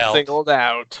 Singled out. Singled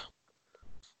out.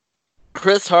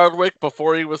 Chris Hardwick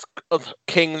before he was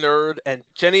King Nerd, and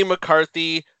Jenny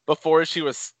McCarthy before she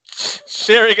was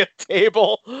sharing a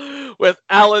table with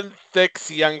Alan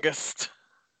Thicke's youngest.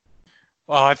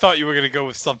 Well, I thought you were going to go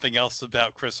with something else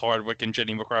about Chris Hardwick and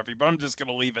Jenny McCarthy, but I'm just going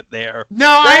to leave it there. No,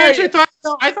 I actually thought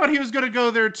he was going to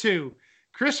go there too.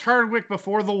 Chris Hardwick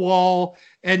before the wall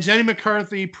and Jenny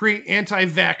McCarthy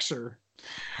pre-anti-vaxxer.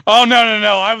 Oh, no.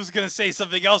 I was going to say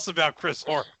something else about Chris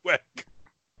Hardwick.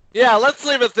 Yeah, let's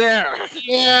leave it there.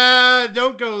 Yeah,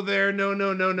 don't go there. No.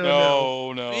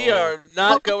 No. We are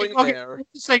not going there. Let's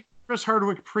just say Chris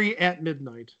Hardwick pre-at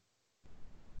midnight.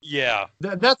 Yeah.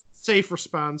 That's a safe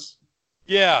response.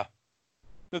 Yeah.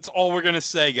 That's all we're going to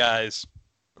say, guys.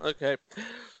 Okay.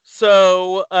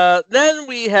 So, then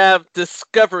we have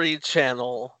Discovery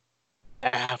Channel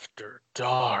After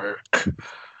Dark,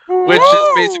 which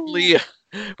is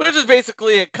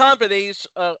basically a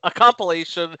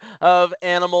compilation of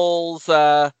animals.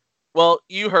 Well,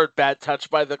 you heard Bad Touch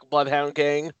by the Bloodhound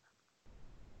Gang.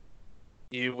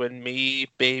 You and me,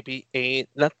 baby, ain't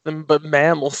nothing but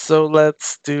mammals, so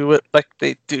let's do it like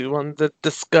they do on the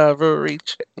Discovery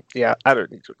Channel. Yeah, I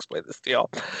don't need to explain this to y'all.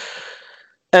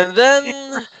 And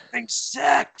then...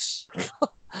 sex!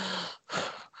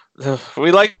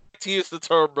 We like to use the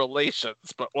term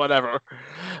relations, but whatever.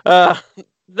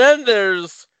 Then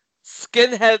there's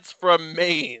Skinheads from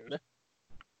Maine.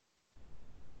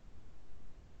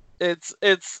 It's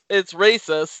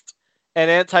racist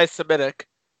and anti-Semitic,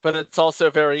 but it's also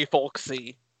very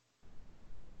folksy.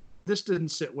 This didn't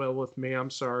sit well with me.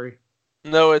 I'm sorry.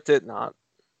 No, it did not.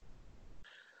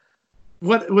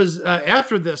 What was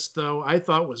after this, though, I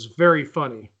thought was very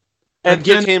funny.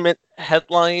 Entertainment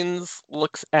Headlines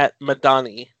looks at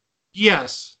Madani.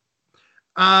 Yes.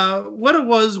 What it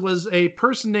was a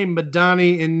person named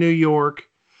Madani in New York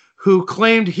who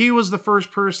claimed he was the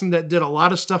first person that did a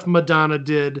lot of stuff Madonna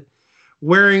did,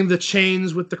 wearing the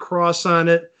chains with the cross on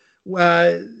it,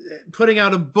 putting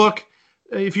out a book.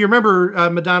 If you remember,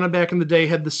 Madonna back in the day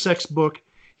had the sex book.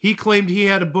 He claimed he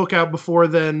had a book out before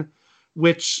then,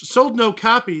 which sold no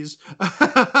copies,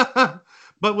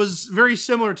 but was very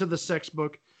similar to the sex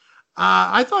book.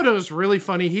 I thought it was really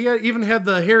funny. He even had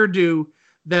the hairdo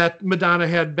that Madonna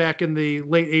had back in the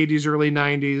late 80s, early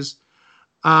 90s.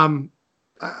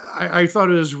 I thought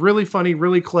it was really funny,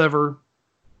 really clever.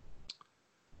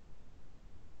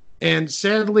 And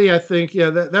sadly, I think,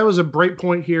 that was a bright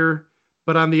point here.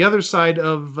 But on the other side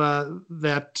of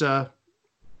that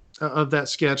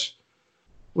sketch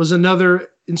was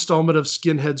another installment of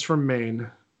Skinheads from Maine.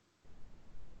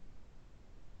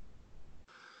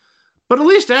 But at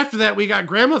least after that, we got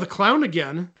Grandma the Clown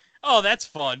again. Oh, that's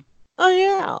fun. Oh,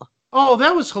 yeah. Oh,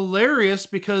 that was hilarious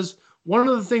because one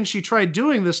of the things she tried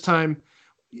doing this time,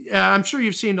 I'm sure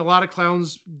you've seen a lot of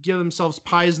clowns give themselves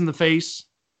pies in the face.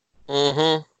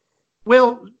 Mm-hmm.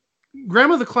 Well,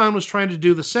 Grandma the Clown was trying to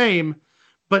do the same,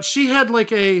 but she had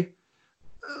like I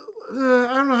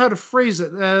don't know how to phrase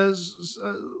it, as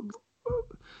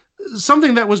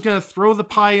something that was going to throw the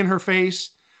pie in her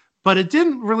face, but it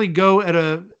didn't really go at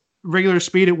a regular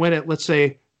speed. It went at, let's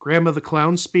say, Grandma the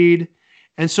Clown speed.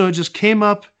 And so it just came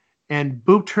up and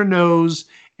booped her nose,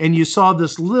 and you saw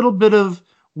this little bit of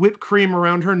whipped cream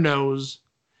around her nose,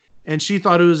 and she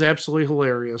thought it was absolutely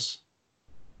hilarious.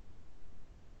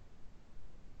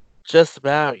 Just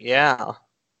about, yeah.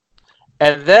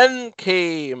 And then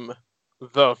came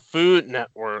the Food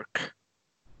Network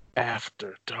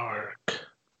After Dark,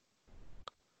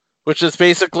 which is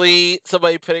basically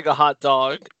somebody putting a hot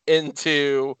dog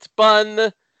into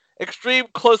bun extreme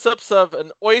close-ups of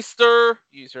an oyster.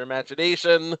 Use your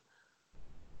imagination.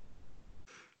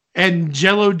 And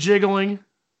Jello jiggling.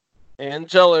 And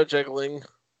Jello jiggling.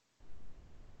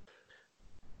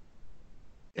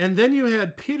 And then you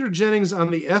had Peter Jennings on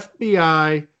the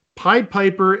FBI, Pied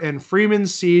Piper, and Freeman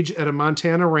siege at a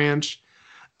Montana ranch.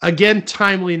 Again,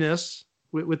 timeliness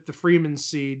with the Freeman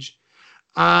siege.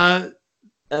 And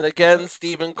again,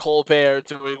 Stephen Colbert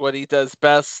doing what he does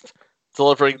best,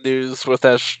 delivering news with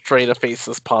as straight a face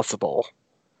as possible.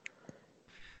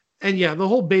 And yeah, the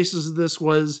whole basis of this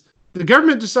was the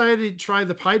government decided to try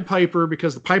the Pied Piper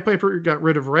because the Pied Piper got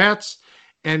rid of rats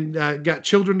and got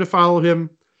children to follow him.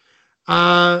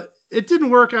 It didn't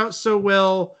work out so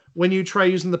well when you try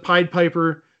using the Pied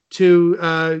Piper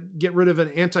to get rid of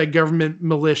an anti-government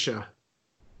militia.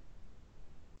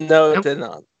 No, it did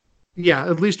not. Yeah,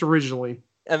 at least originally.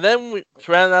 And then we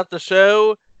round out the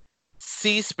show,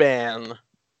 C-SPAN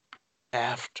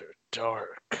After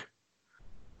Dark,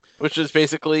 which is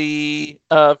basically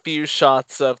a few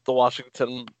shots of the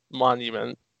Washington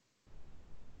Monument.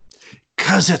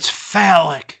 'Cause it's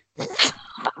phallic.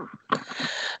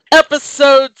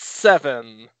 Episode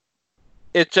 7.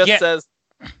 It just says...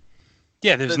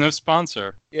 Yeah, there's no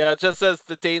sponsor. Yeah, it just says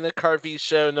the Dana Carvey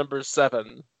Show number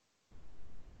 7.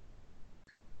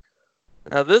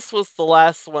 Now, this was the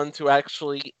last one to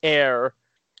actually air.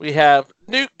 We have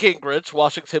Newt Gingrich,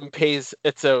 Washington Pays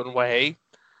Its Own Way.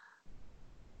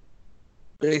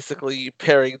 Basically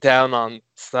paring down on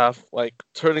stuff, like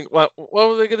turning... What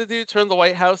were they going to do? Turn the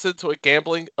White House into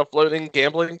a floating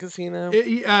gambling casino?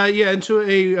 Yeah, into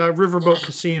a riverboat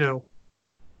casino.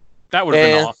 That would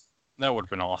have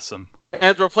been awesome.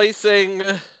 And replacing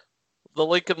the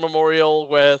Lincoln Memorial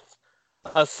with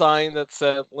a sign that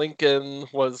said Lincoln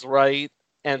was right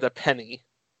and a penny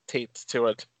taped to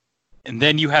it. And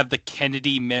then you have the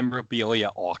Kennedy memorabilia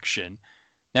auction.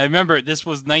 Now remember, this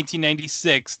was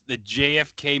 1996. The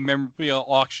JFK memorabilia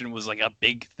auction was like a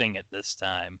big thing at this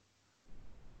time.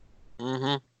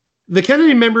 Mm-hmm. The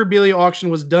Kennedy memorabilia auction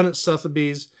was done at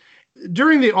Sotheby's.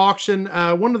 During the auction,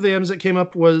 one of the items that came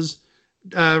up was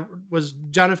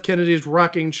John F. Kennedy's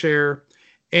rocking chair.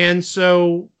 And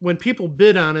so when people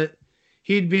bid on it,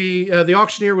 he'd be the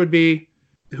auctioneer would be,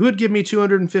 who would give me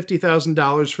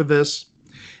 $250,000 for this?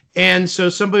 And so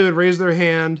somebody would raise their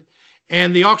hand,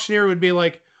 and the auctioneer would be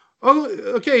like, oh,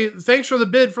 okay, thanks for the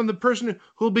bid from the person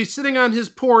who'll be sitting on his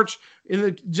porch in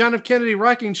the John F. Kennedy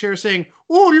rocking chair saying,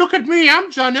 oh, look at me,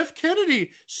 I'm John F.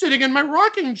 Kennedy sitting in my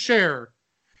rocking chair.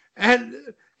 And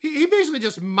he basically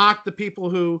just mocked the people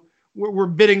who were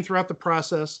bidding throughout the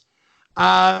process.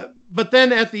 But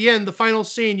then at the end, the final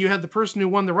scene, you had the person who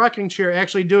won the rocking chair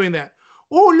actually doing that.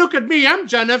 Oh, look at me, I'm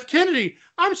John F. Kennedy.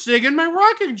 I'm sitting in my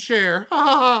rocking chair. Ha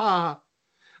ha ha.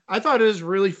 I thought it was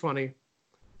really funny.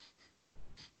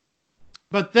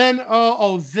 But then,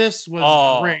 this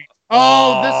was great. This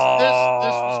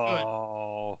was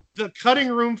good. The cutting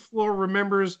room floor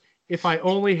remembers If I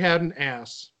Only Had an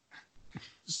Ass.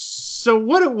 So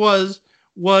what it was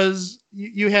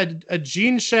you had a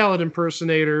Gene Shalit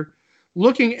impersonator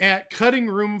looking at cutting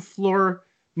room floor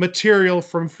material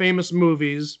from famous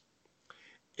movies.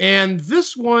 And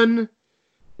this one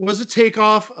was a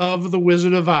takeoff of The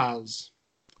Wizard of Oz.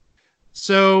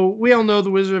 So we all know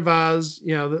The Wizard of Oz,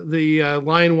 the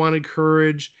lion wanted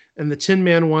courage, and the Tin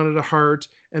Man wanted a heart,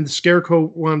 and the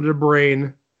Scarecrow wanted a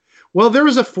brain. Well, there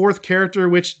was a fourth character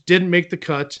which didn't make the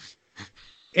cut,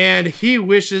 and he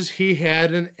wishes he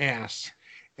had an ass.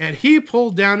 And he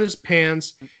pulled down his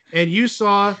pants, and you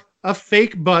saw a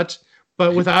fake butt,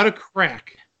 but without a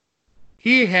crack.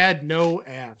 He had no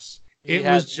ass. It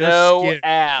was just no skin.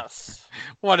 ass.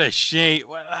 What a shame.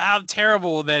 How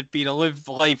terrible would that be to live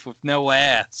life with no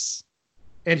ass?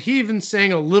 And he even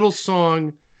sang a little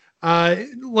song,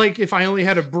 like If I Only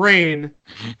Had a Brain,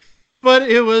 but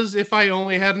it was If I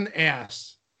Only Had an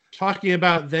Ass. Talking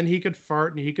about then he could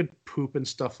fart and he could poop and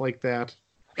stuff like that.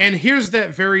 And here's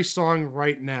that very song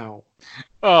right now.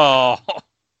 Oh.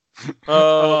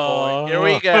 Oh, boy. Here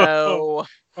we go.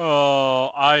 Oh,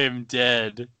 I am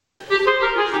dead.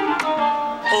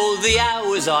 Oh, the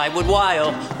hours I would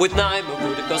while with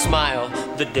Nyma smile,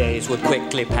 the days would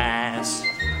quickly pass.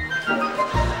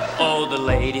 Oh, the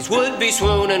ladies would be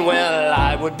swooning, well,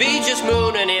 I would be just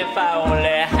mooning if I only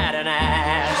had an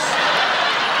ass.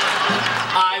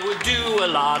 I would do a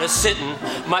lot of sitting,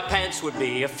 my pants would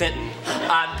be a-fitting,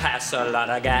 I'd pass a lot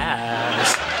of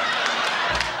gas.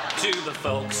 To the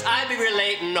folks, I'd be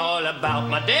relating all about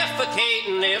my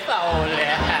defecating if I only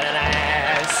had an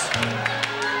ass.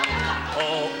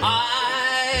 Oh,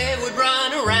 I would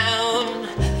run around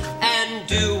and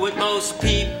do what most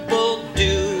people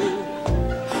do.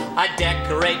 I'd I'd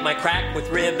decorate my crack with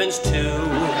ribbons too.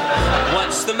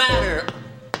 What's the matter?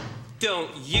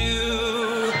 Don't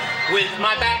you? With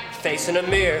my back facing a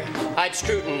mirror, I'd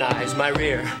scrutinize my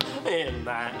rear in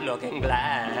my looking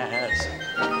glass.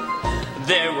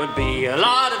 There would be a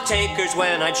lot of takers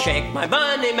when I'd shake my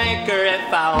money maker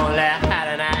if I only had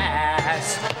an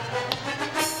ass.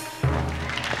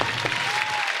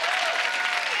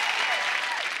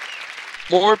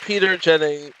 More Peter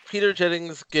Jennings. Peter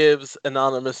Jennings gives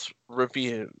anonymous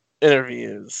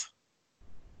interviews.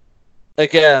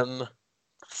 Again,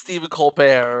 Stephen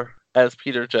Colbert as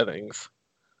Peter Jennings.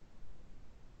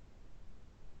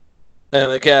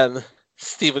 And again,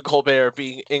 Stephen Colbert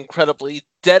being incredibly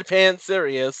deadpan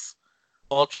serious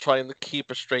while trying to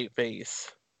keep a straight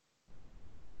face.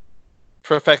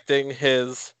 Perfecting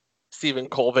his Stephen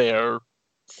Colbert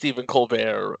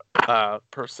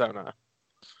persona.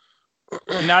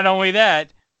 Not only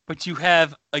that, but you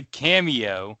have a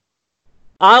cameo.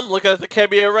 I'm looking at the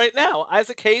cameo right now.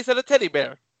 Isaac Hayes and a teddy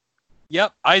bear.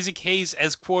 Yep, Isaac Hayes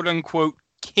as quote-unquote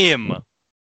Kim.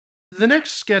 The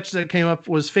next sketch that came up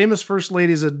was Famous First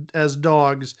Ladies as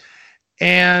Dogs,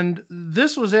 and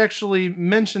this was actually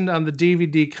mentioned on the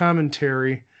DVD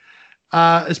commentary.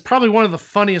 It's probably one of the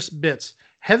funniest bits.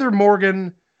 Heather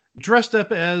Morgan dressed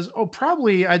up as,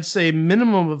 probably I'd say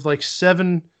minimum of like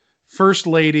 7 first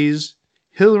ladies: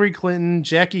 Hillary Clinton,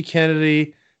 Jackie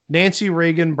Kennedy, Nancy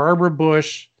Reagan, Barbara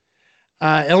Bush,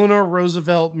 Eleanor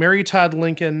Roosevelt, Mary Todd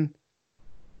Lincoln.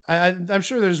 I'm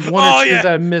sure there's one or two that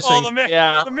I'm missing.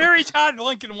 The Mary Todd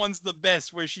Lincoln one's the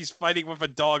best, where she's fighting with a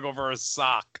dog over a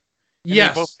sock. And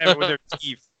yes. They both have it with their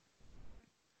teeth.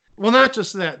 Well, not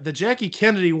just that. The Jackie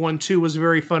Kennedy one, too, was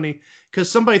very funny,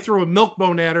 because somebody threw a milk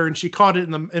bone at her, and she caught it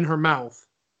in her mouth.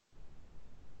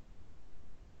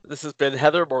 This has been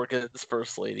Heather Morgan's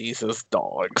First Ladies as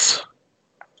Dogs.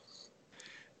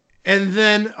 And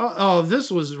then,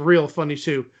 this was real funny,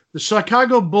 too. The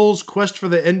Chicago Bulls' quest for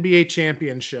the NBA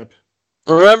championship.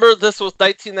 Remember, this was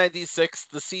 1996,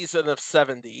 the season of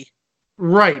 70.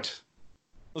 Right.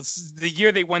 This is the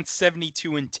year they went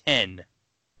 72-10.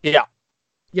 Yeah.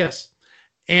 Yes.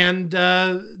 And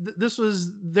this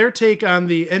was their take on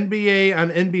the NBA on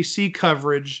NBC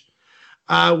coverage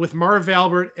with Marv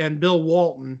Albert and Bill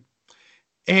Walton.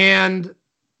 And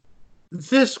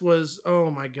this was,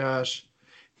 oh my gosh.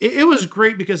 It was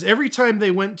great because every time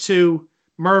they went to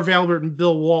Marv Albert and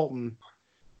Bill Walton,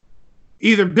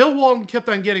 either Bill Walton kept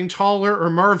on getting taller or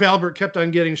Marv Albert kept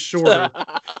on getting shorter.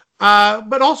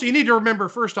 But also, you need to remember,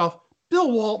 first off,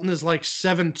 Bill Walton is like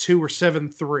 7'2" or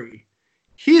 7'3".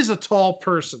 He's a tall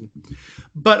person.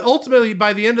 But ultimately,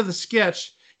 by the end of the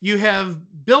sketch, you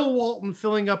have Bill Walton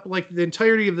filling up like the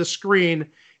entirety of the screen,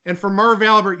 and for Marv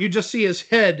Albert, you just see his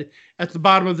head at the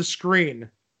bottom of the screen.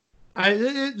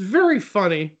 It's very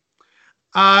funny.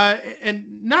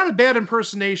 And not a bad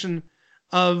impersonation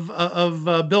of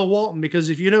Bill Walton, because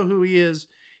if you know who he is,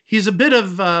 he's a bit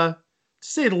of, to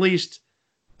say the least,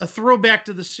 a throwback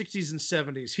to the 60s and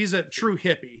 70s. He's a true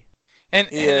hippie.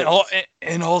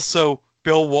 And also,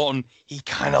 Bill Walton, he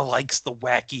kind of likes the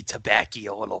wacky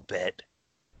tobacco a little bit.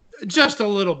 Just a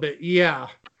little bit, yeah.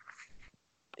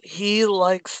 He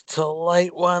likes to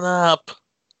light one up.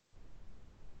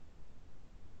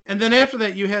 And then after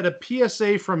that, you had a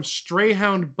PSA from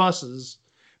Strayhound Buses,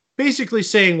 basically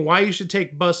saying why you should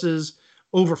take buses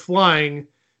over flying,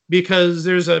 because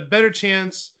there's a better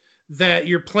chance that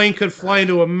your plane could fly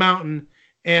into a mountain,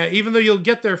 and even though you'll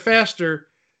get there faster,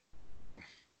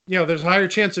 there's a higher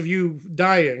chance of you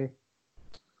dying.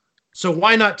 So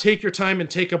why not take your time and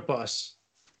take a bus?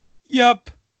 Yep.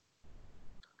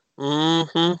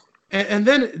 Mm-hmm. And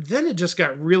then it just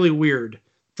got really weird.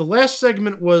 The last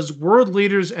segment was world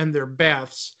leaders and their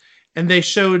baths, and they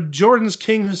showed Jordan's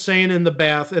King Hussein in the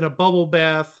bath, in a bubble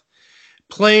bath,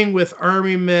 playing with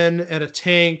army men at a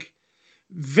tank.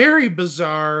 Very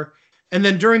bizarre. And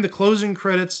then during the closing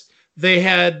credits, they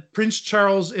had Prince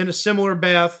Charles in a similar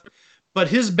bath, but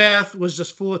his bath was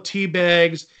just full of tea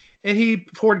bags, and he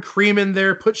poured cream in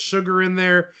there, put sugar in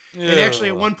there, and actually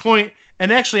at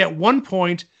one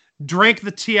point drank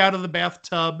the tea out of the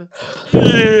bathtub. Ew.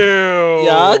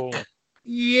 Yuck.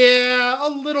 Yeah, a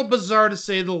little bizarre to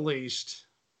say the least.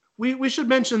 We should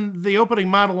mention the opening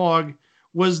monologue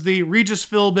was the Regis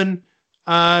Philbin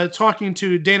talking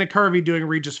to Dana Carvey doing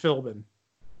Regis Philbin.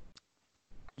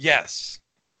 Yes.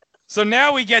 So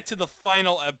now we get to the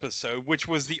final episode, which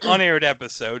was the unaired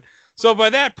episode. So by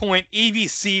that point,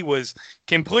 ABC was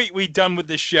completely done with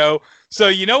the show. So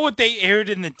you know what they aired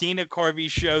in the Dana Carvey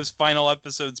show's final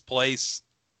episode's place?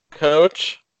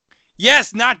 Coach?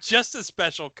 Yes, not just a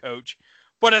special Coach,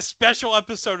 but a special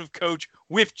episode of Coach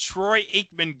with Troy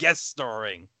Aikman guest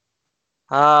starring.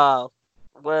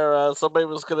 Where somebody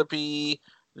was going to be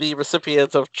the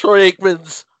recipient of Troy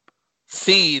Aikman's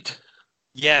seed.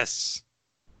 Yes.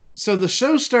 So the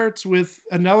show starts with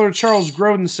another Charles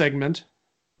Grodin segment.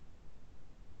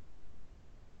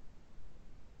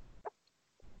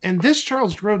 And this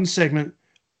Charles Grodin segment,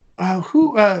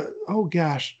 who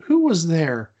was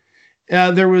there?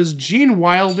 There was Gene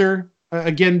Wilder,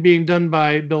 again being done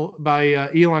by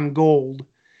Elon Gold.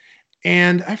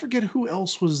 And I forget who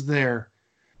else was there.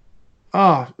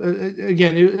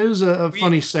 Again, it was a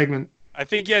funny segment. I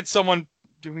think you had someone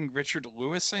doing Richard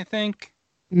Lewis, I think.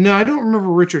 No, I don't remember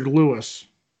Richard Lewis.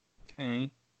 Okay.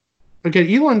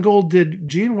 Okay, Elon Gold did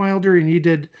Gene Wilder, and he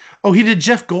did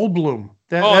Jeff Goldblum.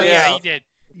 He did.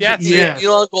 Yeah.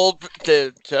 Elon Gold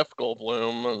did Jeff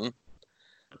Goldblum.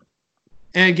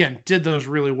 And again, did those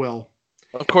really well.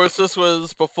 Of course, this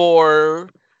was before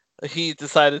he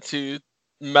decided to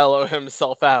mellow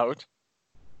himself out.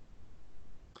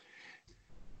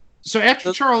 So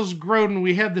after Charles Grodin,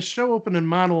 we had the show open in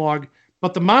monologue,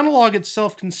 but the monologue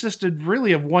itself consisted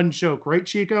really of one joke, right,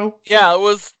 Chico? Yeah, it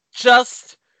was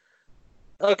just...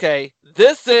 Okay,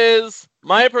 this is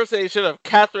my impersonation of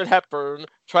Katharine Hepburn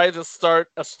trying to start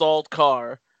a stalled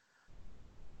car.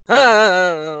 And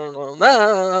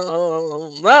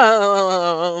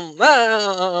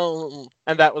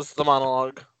that was the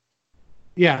monologue.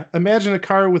 Yeah, imagine a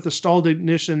car with a stalled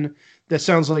ignition that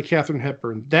sounds like Katharine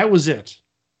Hepburn. That was it.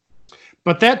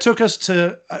 But that took us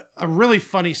to a really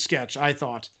funny sketch, I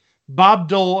thought. Bob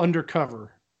Dole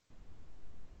Undercover.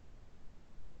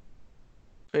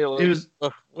 It was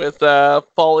with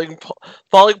falling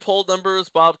poll numbers.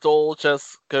 Bob Dole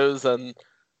just goes and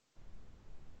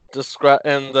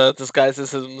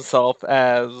disguises himself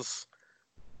as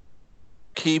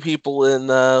key people in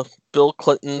Bill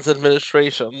Clinton's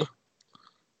administration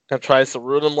and tries to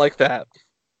ruin him like that.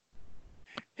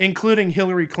 Including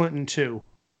Hillary Clinton, too.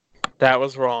 That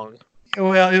was wrong.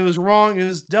 Well, it was wrong. It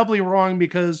was doubly wrong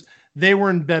because they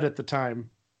were in bed at the time.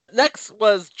 Next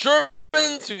was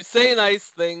Germans who say nice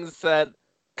things that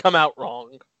come out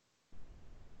wrong.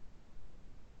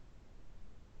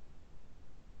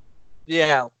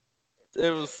 Yeah.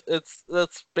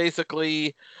 That's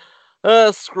basically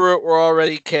screw it, we're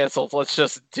already canceled. Let's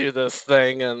just do this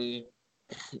thing and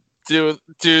do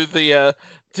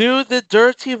the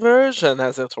dirty version,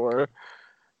 as it were.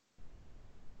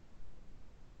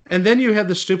 And then you had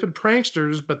the stupid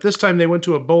pranksters, but this time they went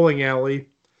to a bowling alley.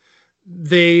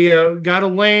 They got a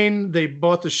lane. They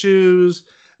bought the shoes.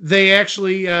 They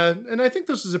actually, and I think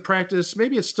this is a practice.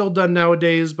 Maybe it's still done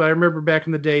nowadays, but I remember back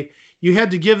in the day, you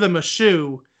had to give them a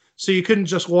shoe, so you couldn't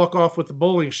just walk off with the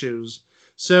bowling shoes.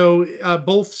 So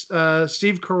both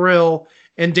Steve Carell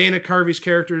and Dana Carvey's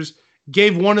characters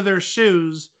gave one of their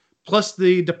shoes plus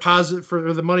the deposit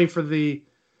for the money for the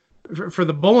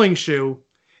bowling shoe.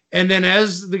 And then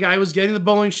as the guy was getting the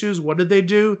bowling shoes, what did they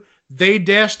do? They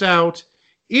dashed out,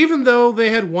 even though they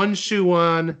had one shoe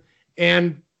on,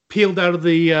 and peeled out of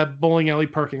the bowling alley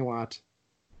parking lot.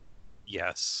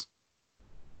 Yes.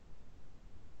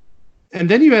 And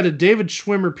then you had a David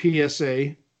Schwimmer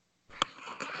PSA.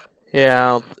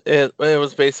 Yeah, it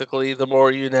was basically The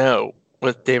More You Know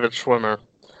with David Schwimmer.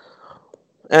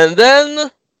 And then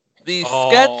the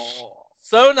sketch,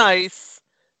 so nice,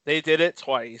 they did it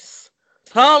twice.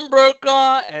 Tom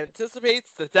Brokaw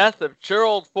anticipates the death of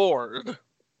Gerald Ford.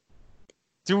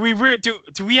 Do we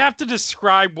have to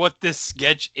describe what this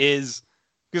sketch is?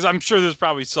 Because I'm sure there's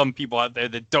probably some people out there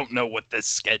that don't know what this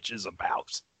sketch is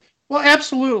about. Well,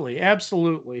 absolutely.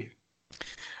 Absolutely.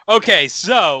 Okay,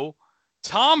 so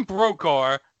Tom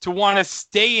Brokaw, to want to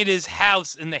stay at his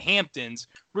house in the Hamptons,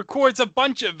 records a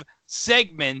bunch of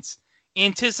segments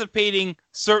anticipating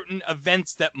certain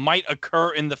events that might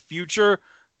occur in the future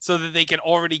so that they can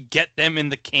already get them in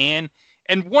the can.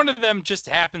 And one of them just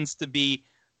happens to be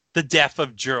the death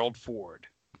of Gerald Ford.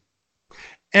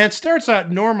 And it starts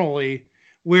out normally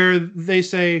where they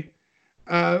say,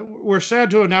 we're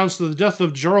sad to announce the death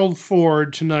of Gerald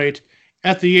Ford tonight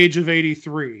at the age of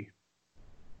 83.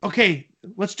 Okay,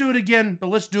 let's do it again, but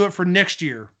let's do it for next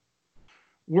year.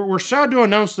 We're sad to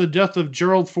announce the death of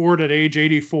Gerald Ford at age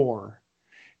 84.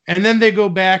 And then they go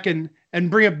back and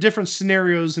bring up different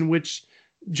scenarios in which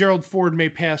Gerald Ford may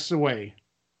pass away.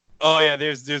 Oh, yeah,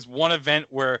 there's one event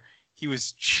where he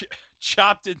was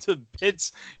chopped into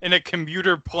bits in a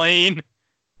commuter plane.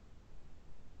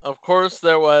 Of course,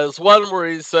 there was one where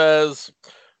he says,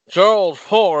 Gerald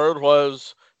Ford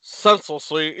was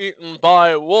senselessly eaten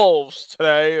by wolves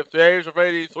today at the age of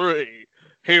 83.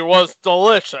 He was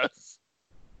delicious.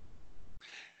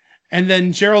 And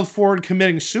then Gerald Ford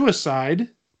committing suicide.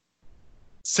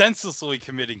 senselessly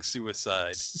committing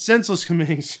suicide. Senseless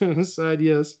committing suicide,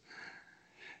 yes.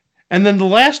 And then the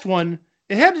last one,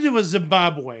 it had to do with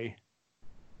Zimbabwe.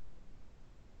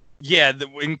 Yeah,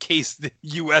 in case the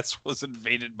U.S. was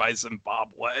invaded by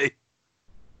Zimbabwe.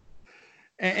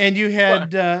 And you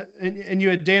had and you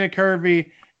had Dana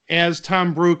Carvey as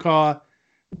Tom Brokaw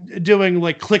doing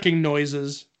like clicking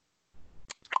noises.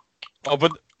 Oh,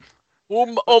 but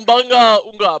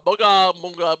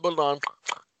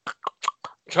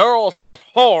Charles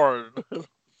Ford.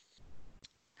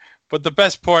 But the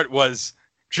best part was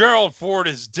Gerald Ford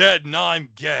is dead and I'm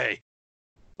gay.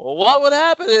 Well, what would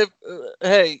happen if,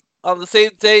 hey, on the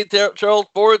same day Gerald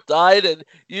Ford died and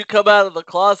you come out of the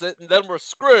closet and then we're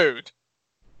screwed?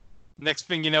 Next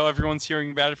thing you know, everyone's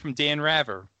hearing about it from Dan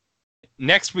Rather.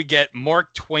 Next, we get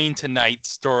Mark Twain Tonight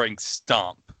starring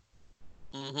Stomp.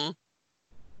 Mm-hmm.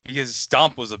 Because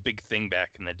Stomp was a big thing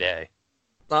back in the day.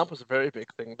 Stomp was a very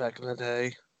big thing back in the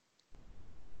day.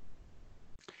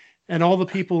 And all the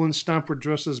people in Stomp were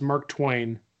dressed as Mark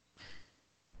Twain.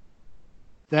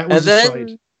 That was a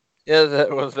sight. Yeah,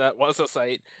 that was a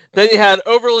sight. Then you had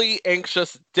Overly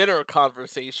Anxious Dinner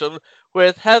Conversation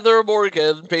with Heather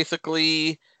Morgan,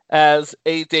 basically as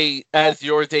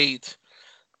your date,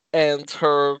 and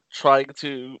her trying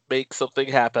to make something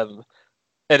happen.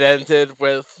 It ended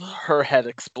with her head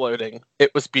exploding.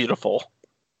 It was beautiful.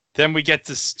 Then we get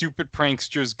to Stupid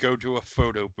Pranksters Go to a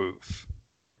Photo Booth.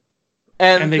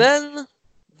 And then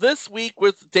this week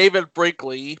with David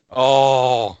Brinkley.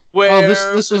 Oh. Where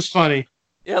this is funny.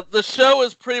 Yeah, the show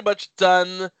is pretty much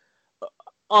done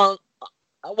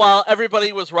while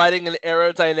everybody was riding an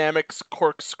aerodynamics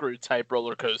corkscrew type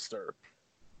roller coaster.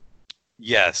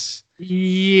 Yes.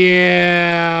 Yeah.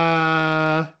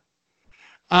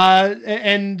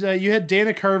 And you had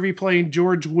Dana Carvey playing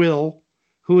George Will,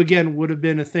 who again would have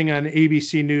been a thing on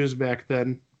ABC News back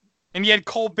then. And you had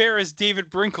Colbert as David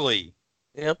Brinkley.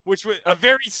 Yep. Which was a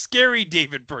very scary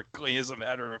David Brinkley, as a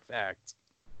matter of fact.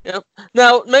 Yep.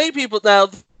 Now,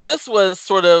 this was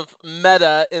sort of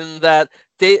meta in that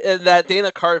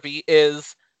Dana Carvey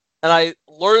is, and I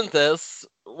learned this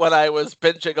when I was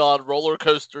binging on Roller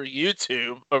Coaster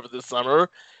YouTube over the summer,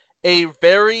 a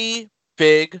very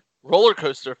big roller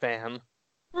coaster fan.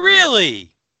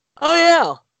 Really? Oh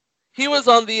yeah. He was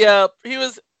on the he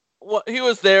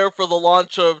was there for the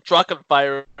launch of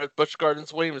Drachenfire at Busch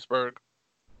Gardens, Williamsburg.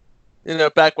 You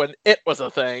know, back when it was a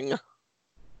thing.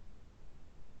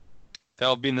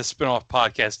 That'll be in the spin-off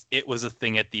podcast. It was a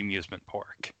thing at the amusement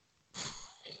park.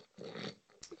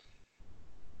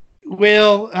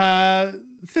 Well,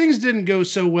 things didn't go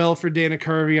so well for Dana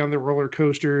Carvey on the roller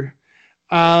coaster.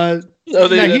 No,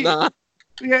 they did not.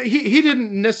 Yeah, he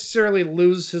didn't necessarily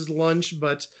lose his lunch,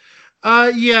 but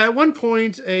at one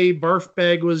point a barf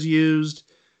bag was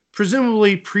used,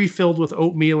 presumably pre-filled with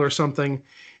oatmeal or something.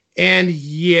 And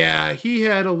yeah, he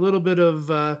had a little bit of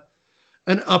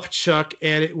an upchuck,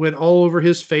 and it went all over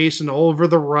his face and all over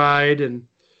the ride. And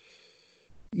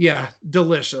yeah,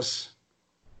 delicious.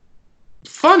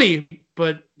 Funny,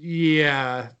 but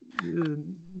yeah.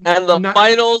 And the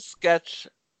final sketch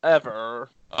ever.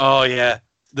 Oh, yeah.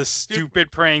 The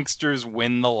Stupid Pranksters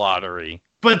win the lottery.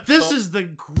 But this is the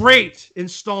great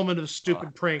installment of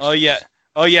Stupid Pranksters. Oh, yeah.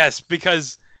 Oh, yes,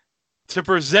 because to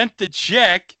present the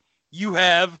check, you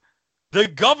have the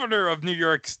governor of New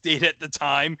York State at the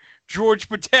time, George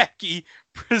Pataki,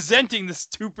 presenting the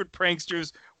Stupid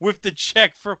Pranksters with the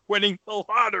check for winning the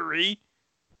lottery.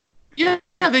 Yeah,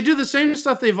 they do the same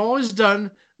stuff they've always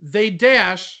done. They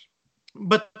dash,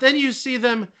 but then you see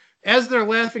them, as they're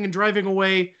laughing and driving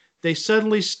away, they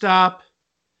suddenly stop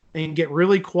and get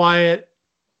really quiet,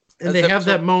 and they have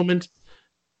that moment,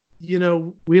 you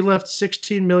know, we left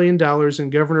 $16 million in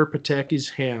Governor Pataki's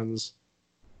hands.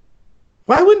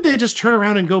 Why wouldn't they just turn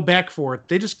around and go back for it?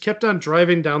 They just kept on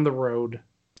driving down the road.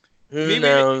 Who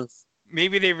knows?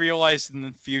 Maybe they realized in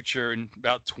the future, in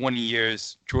about 20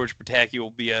 years, George Pataki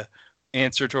will be an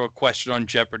answer to a question on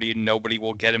Jeopardy and nobody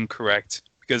will get him correct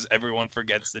because everyone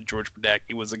forgets that George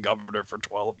Pataki was a governor for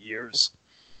 12 years.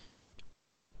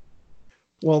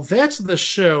 Well, that's the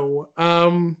show.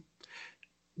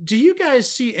 Do you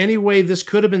guys see any way this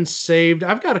could have been saved?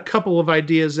 I've got a couple of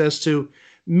ideas as to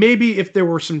maybe if there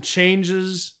were some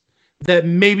changes that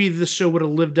maybe the show would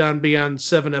have lived on beyond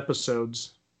 7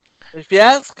 episodes. If you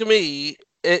ask me,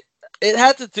 it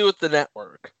had to do with the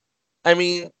network. I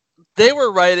mean, they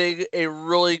were writing a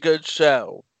really good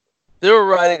show. They were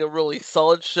writing a really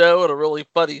solid show and a really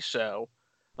funny show.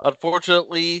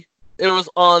 Unfortunately, it was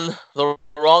on the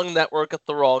wrong network at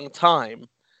the wrong time.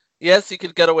 Yes, you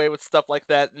could get away with stuff like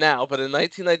that now, but in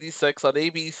 1996 on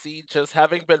ABC, just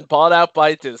having been bought out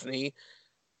by Disney,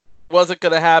 wasn't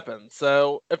going to happen.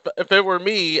 So if it were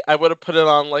me, I would have put it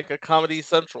on like a Comedy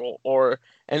Central or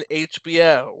an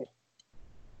HBO.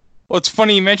 Well, it's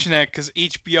funny you mention that because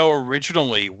HBO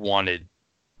originally wanted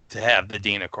to have the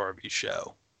Dana Carvey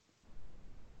show.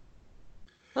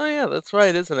 Oh yeah, that's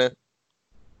right, isn't it?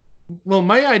 Well,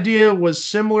 my idea was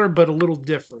similar but a little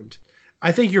different.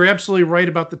 I think you're absolutely right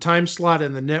about the time slot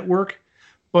and the network,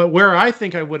 but where I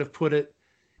think I would have put it,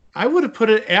 I would have put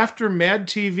it after Mad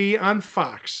TV on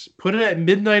Fox. Put it at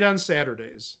midnight on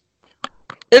Saturdays.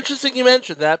 Interesting you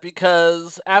mentioned that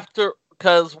because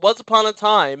Once Upon a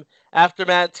Time, after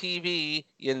Mad TV,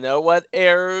 you know what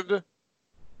aired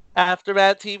after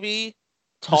Mad TV?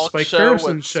 Talk Spike show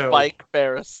Ferriston with show. Spike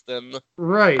Ferriston.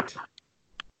 Right.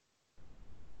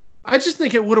 I just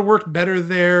think it would have worked better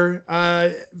there.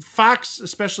 Fox,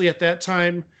 especially at that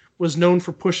time, was known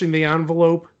for pushing the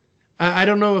envelope. I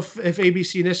don't know if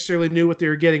ABC necessarily knew what they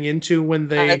were getting into when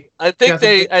they. I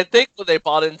think when they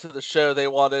bought into the show, they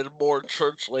wanted more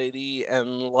church lady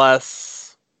and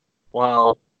less.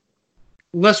 Well,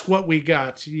 less what we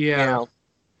got. Yeah.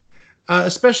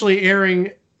 Especially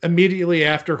airing immediately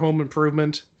after Home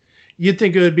Improvement, you'd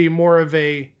think it would be more of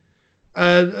a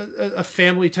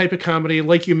family type of comedy,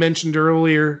 like you mentioned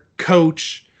earlier,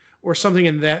 Coach, or something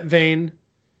in that vein.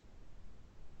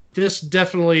 This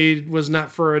definitely was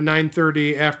not for a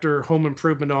 9:30 after Home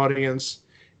Improvement audience.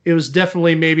 It was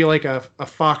definitely maybe like a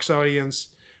Fox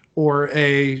audience or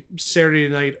a Saturday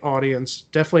night audience.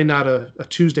 Definitely not a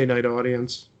Tuesday night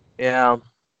audience. Yeah.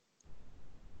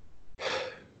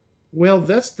 Well,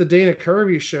 that's the Dana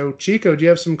Carvey show. Chico, do you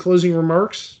have some closing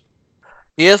remarks?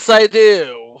 Yes, I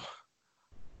do.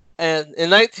 And in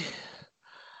looking.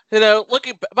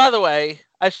 By the way,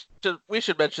 we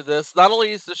should mention this. Not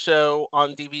only is the show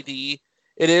on DVD,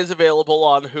 it is available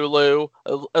on Hulu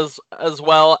as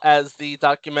well as the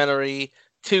documentary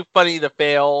 "Too Funny to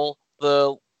Fail: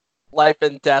 The Life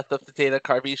and Death of the Dana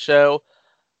Carvey Show."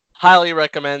 Highly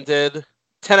recommended.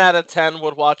 10 out of 10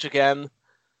 would watch again.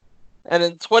 And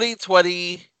in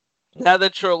 2020, now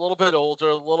that you're a little bit older,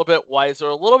 a little bit wiser,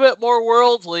 a little bit more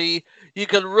worldly, you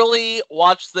can really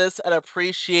watch this and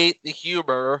appreciate the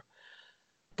humor.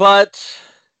 But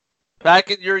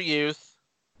back in your youth,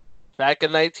 back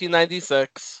in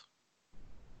 1996,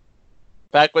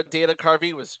 back when Dana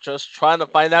Carvey was just trying to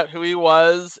find out who he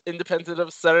was, independent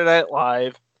of Saturday Night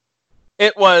Live,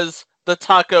 it was the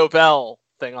Taco Bell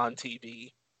thing on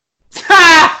TV.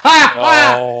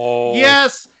 Oh.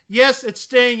 Yes, it's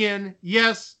staying in.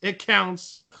 Yes, it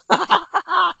counts.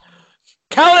 Count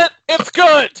it. It's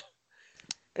good.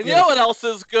 And you know what else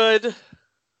is good?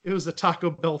 It was the Taco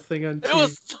Bell thing on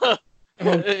TV. It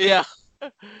was, yeah.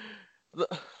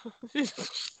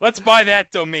 Let's buy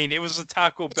that domain. It was a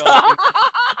Taco Bell.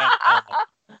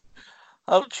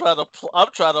 I'm trying to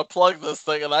plug this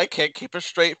thing, and I can't keep a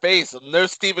straight face. And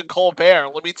there's Stephen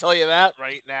Colbert. Let me tell you that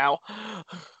right now.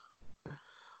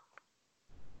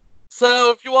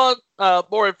 So if you want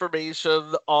more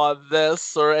information on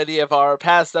this or any of our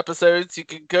past episodes, you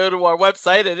can go to our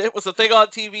website at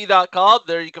itwasathingontv.com.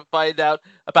 There you can find out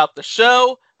about the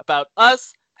show, about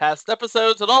us, past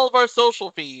episodes, and all of our social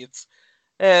feeds.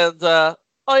 And,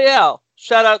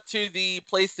 shout out to the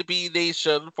Place to Be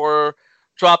Nation for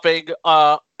dropping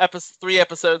 3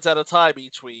 episodes at a time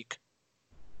each week.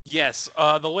 Yes,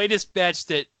 the latest batch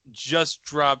that just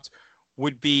dropped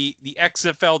would be the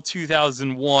XFL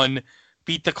 2001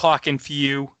 Beat the Clock and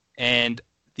Few and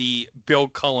the Bill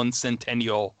Cullen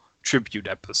Centennial Tribute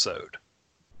episode.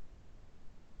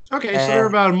 Okay, so they're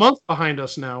about a month behind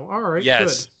us now. All right,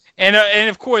 yes. Good. And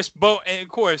of course,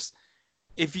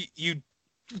 if you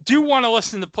do want to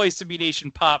listen to Place to Be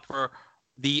Nation Pop for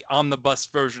the omnibus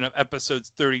version of episodes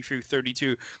 30 through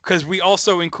 32, because we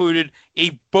also included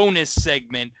a bonus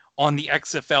segment on the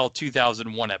XFL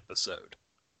 2001 episode.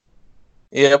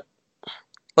 Yep.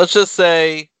 Let's just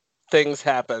say things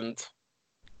happened.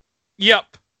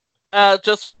 Yep.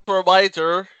 Just a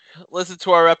reminder, listen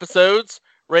to our episodes,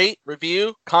 rate,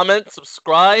 review, comment,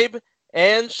 subscribe,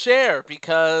 and share,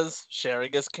 because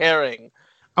sharing is caring.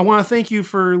 I want to thank you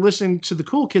for listening to the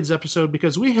Cool Kids episode,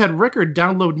 because we had record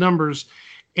download numbers,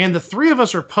 and the 3 of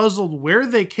us are puzzled where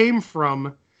they came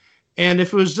from, and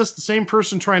if it was just the same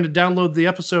person trying to download the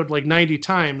episode like 90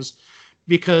 times,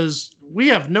 because we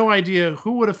have no idea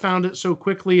who would have found it so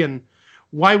quickly and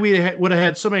why we would have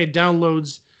had so many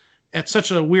downloads at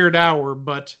such a weird hour.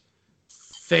 But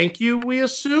thank you, we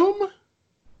assume?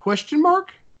 Question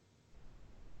mark?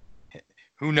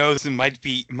 Who knows? It might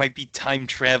be time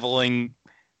traveling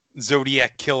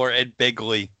Zodiac killer Ed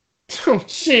Begley. Oh,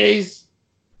 jeez.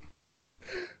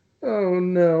 Oh,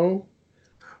 no.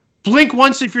 Blink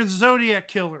once if you're the Zodiac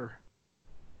killer.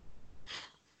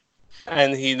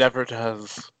 And he never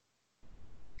does.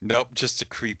 Nope, just a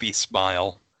creepy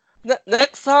smile.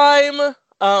 Next time...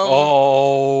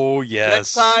 oh,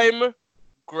 yes. Next time,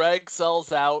 Greg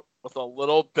sells out with a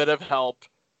little bit of help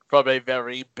from a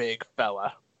very big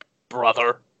fella.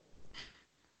 Brother.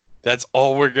 That's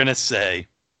all we're going to say.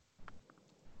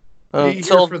 Be here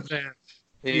for that.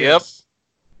 Yep. Yes.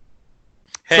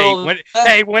 Hey, So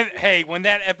when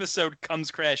that episode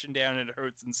comes crashing down and it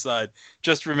hurts inside,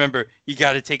 just remember, you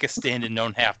got to take a stand and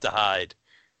don't have to hide.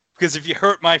 Because if you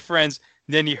hurt my friends,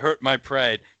 then you hurt my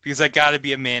pride. Because I got to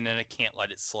be a man and I can't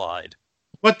let it slide.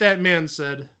 What that man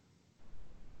said.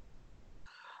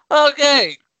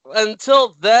 Okay.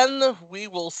 Until then, we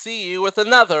will see you with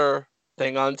another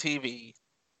thing on TV.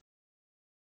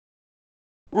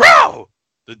 Row!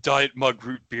 The Diet Mug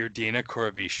Root Beer Dana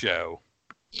Carvey Show.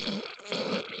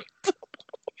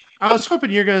 I was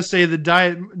hoping you're going to say the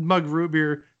Diet Mug Root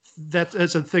Beer. That's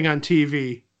a thing on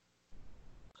TV.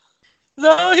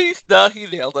 No, he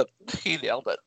nailed it. He nailed it.